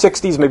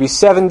 1960s, maybe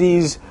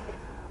 70s.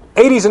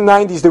 80s and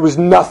 90s, there was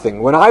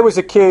nothing. When I was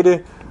a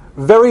kid,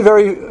 very,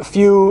 very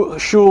few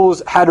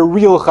shuls had a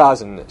real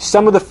chazan.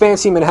 Some of the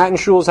fancy Manhattan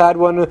shuls had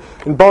one.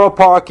 In Borough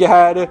Park, you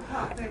had.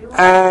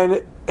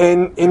 And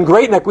in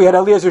Great Neck, we had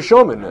Eliezer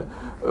Shulman.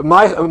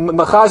 My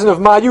chazan of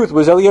my youth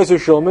was Eliezer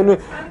Shulman,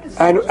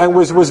 and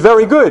was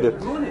very good.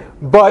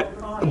 But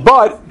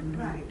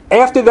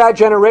after that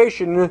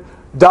generation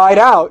died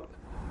out,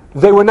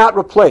 they were not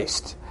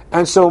replaced.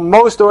 And so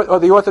most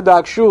of the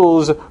Orthodox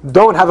shuls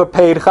don't have a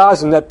paid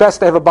chazan. At best,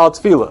 they have a Baal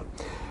Tefillah.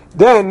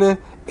 Then,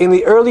 in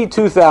the early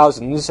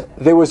 2000s,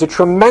 there was a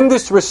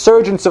tremendous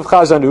resurgence of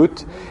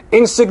chazanut,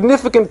 in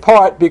significant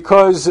part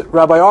because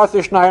Rabbi Arthur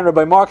Schneier and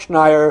Rabbi Mark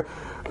Schneier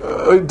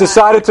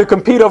decided to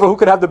compete over who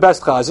could have the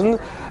best chazan,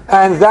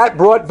 and that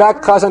brought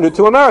back chazanut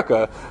to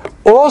America.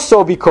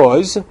 Also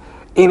because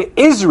in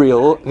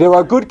Israel, there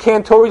are good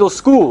cantorial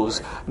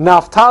schools.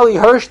 Naftali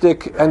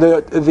Hershtik and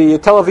the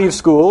Tel Aviv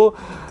school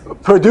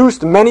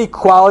produced many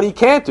quality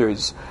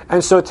cantors,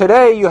 and so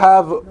today you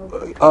have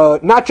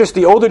not just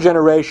the older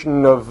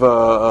generation of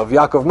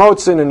Yaakov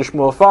Motzin and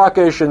Shmuel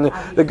Farkish, and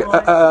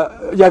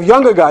you have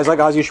younger guys like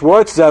Ozzy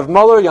Schwartz, Zev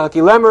Muller,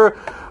 Yanki Lemmer,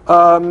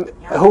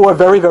 who are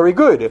very, very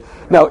good.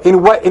 Now,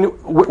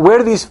 where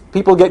do these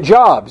people get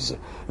jobs?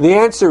 The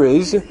answer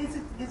is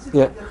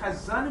the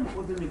Chazanim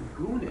or the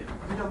Nigunim?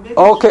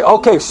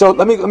 Okay. So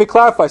let me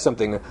clarify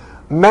something.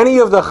 Many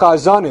of the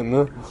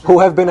chazanim who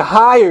have been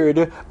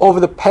hired over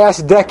the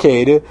past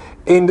decade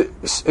in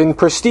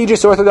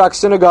prestigious Orthodox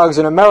synagogues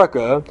in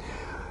America,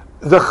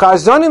 the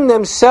chazanim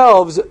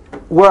themselves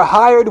were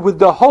hired with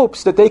the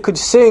hopes that they could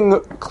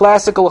sing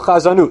classical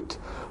chazanut.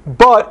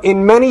 But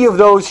in many of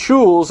those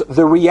shuls,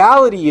 the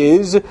reality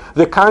is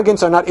the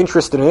congregants are not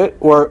interested in it,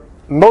 or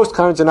most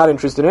congregants are not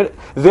interested in it.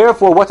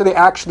 Therefore, what do they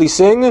actually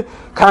sing?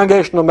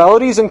 Congregational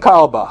melodies and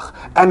Karlbach.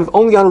 And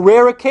only on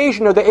rare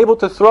occasion are they able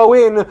to throw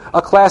in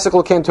a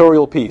classical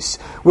cantorial piece,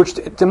 which,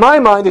 to my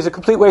mind, is a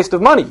complete waste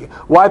of money.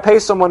 Why pay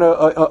someone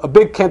a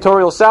big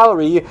cantorial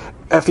salary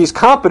if he's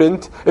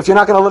competent, if you're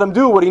not going to let him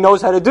do what he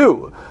knows how to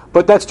do?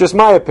 But that's just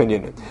my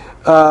opinion.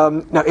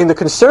 Now, in the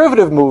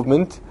conservative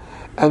movement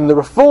and the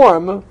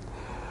reform,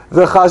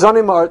 the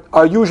chazanim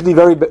are usually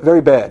very, very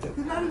bad.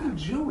 They're not even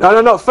Jewish.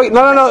 No.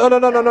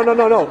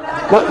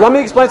 Let me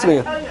explain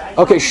something.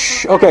 Okay,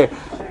 okay.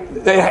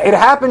 It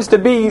happens to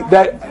be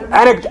that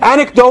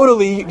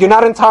anecdotally, you're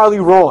not entirely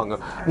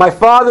wrong. My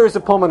father is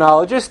a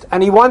pulmonologist,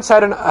 and he once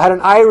had an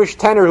Irish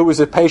tenor who was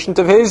a patient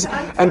of his,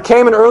 and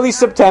came in early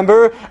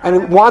September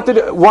and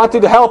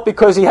wanted help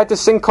because he had to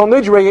sing Kol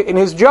Nidre in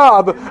his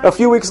job a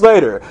few weeks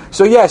later.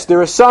 So yes,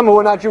 there are some who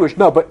are not Jewish.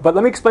 No, but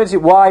let me explain to you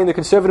why in the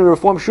conservative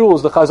Reform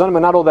shuls the Chazanim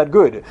are not all that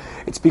good.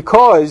 It's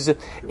because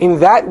in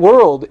that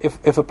world,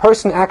 if a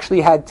person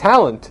actually had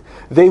talent,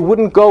 they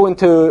wouldn't go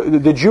into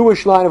the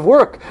Jewish line of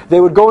work. They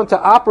would go into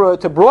opera,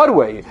 to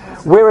Broadway.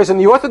 Whereas in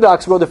the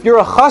Orthodox world, if you're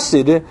a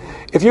chassid,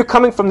 if you're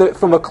coming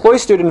from a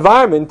cloistered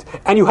environment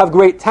and you have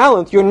great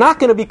talent, you're not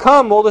going to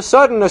become all of a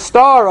sudden a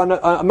star on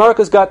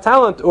America's Got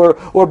Talent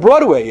or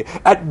Broadway.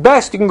 At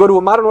best, you can go to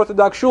a modern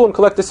Orthodox shul and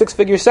collect a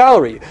 6-figure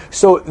salary.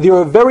 So there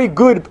are very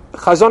good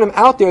chazanim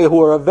out there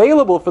who are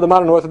available for the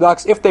modern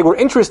Orthodox if they were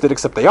interested,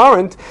 except they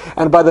aren't.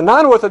 And by the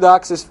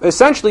non-Orthodox,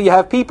 essentially you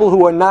have people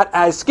who are not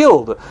as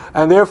skilled,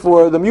 and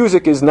therefore the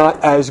music is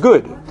not as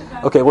good.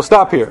 Okay, we'll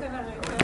stop here.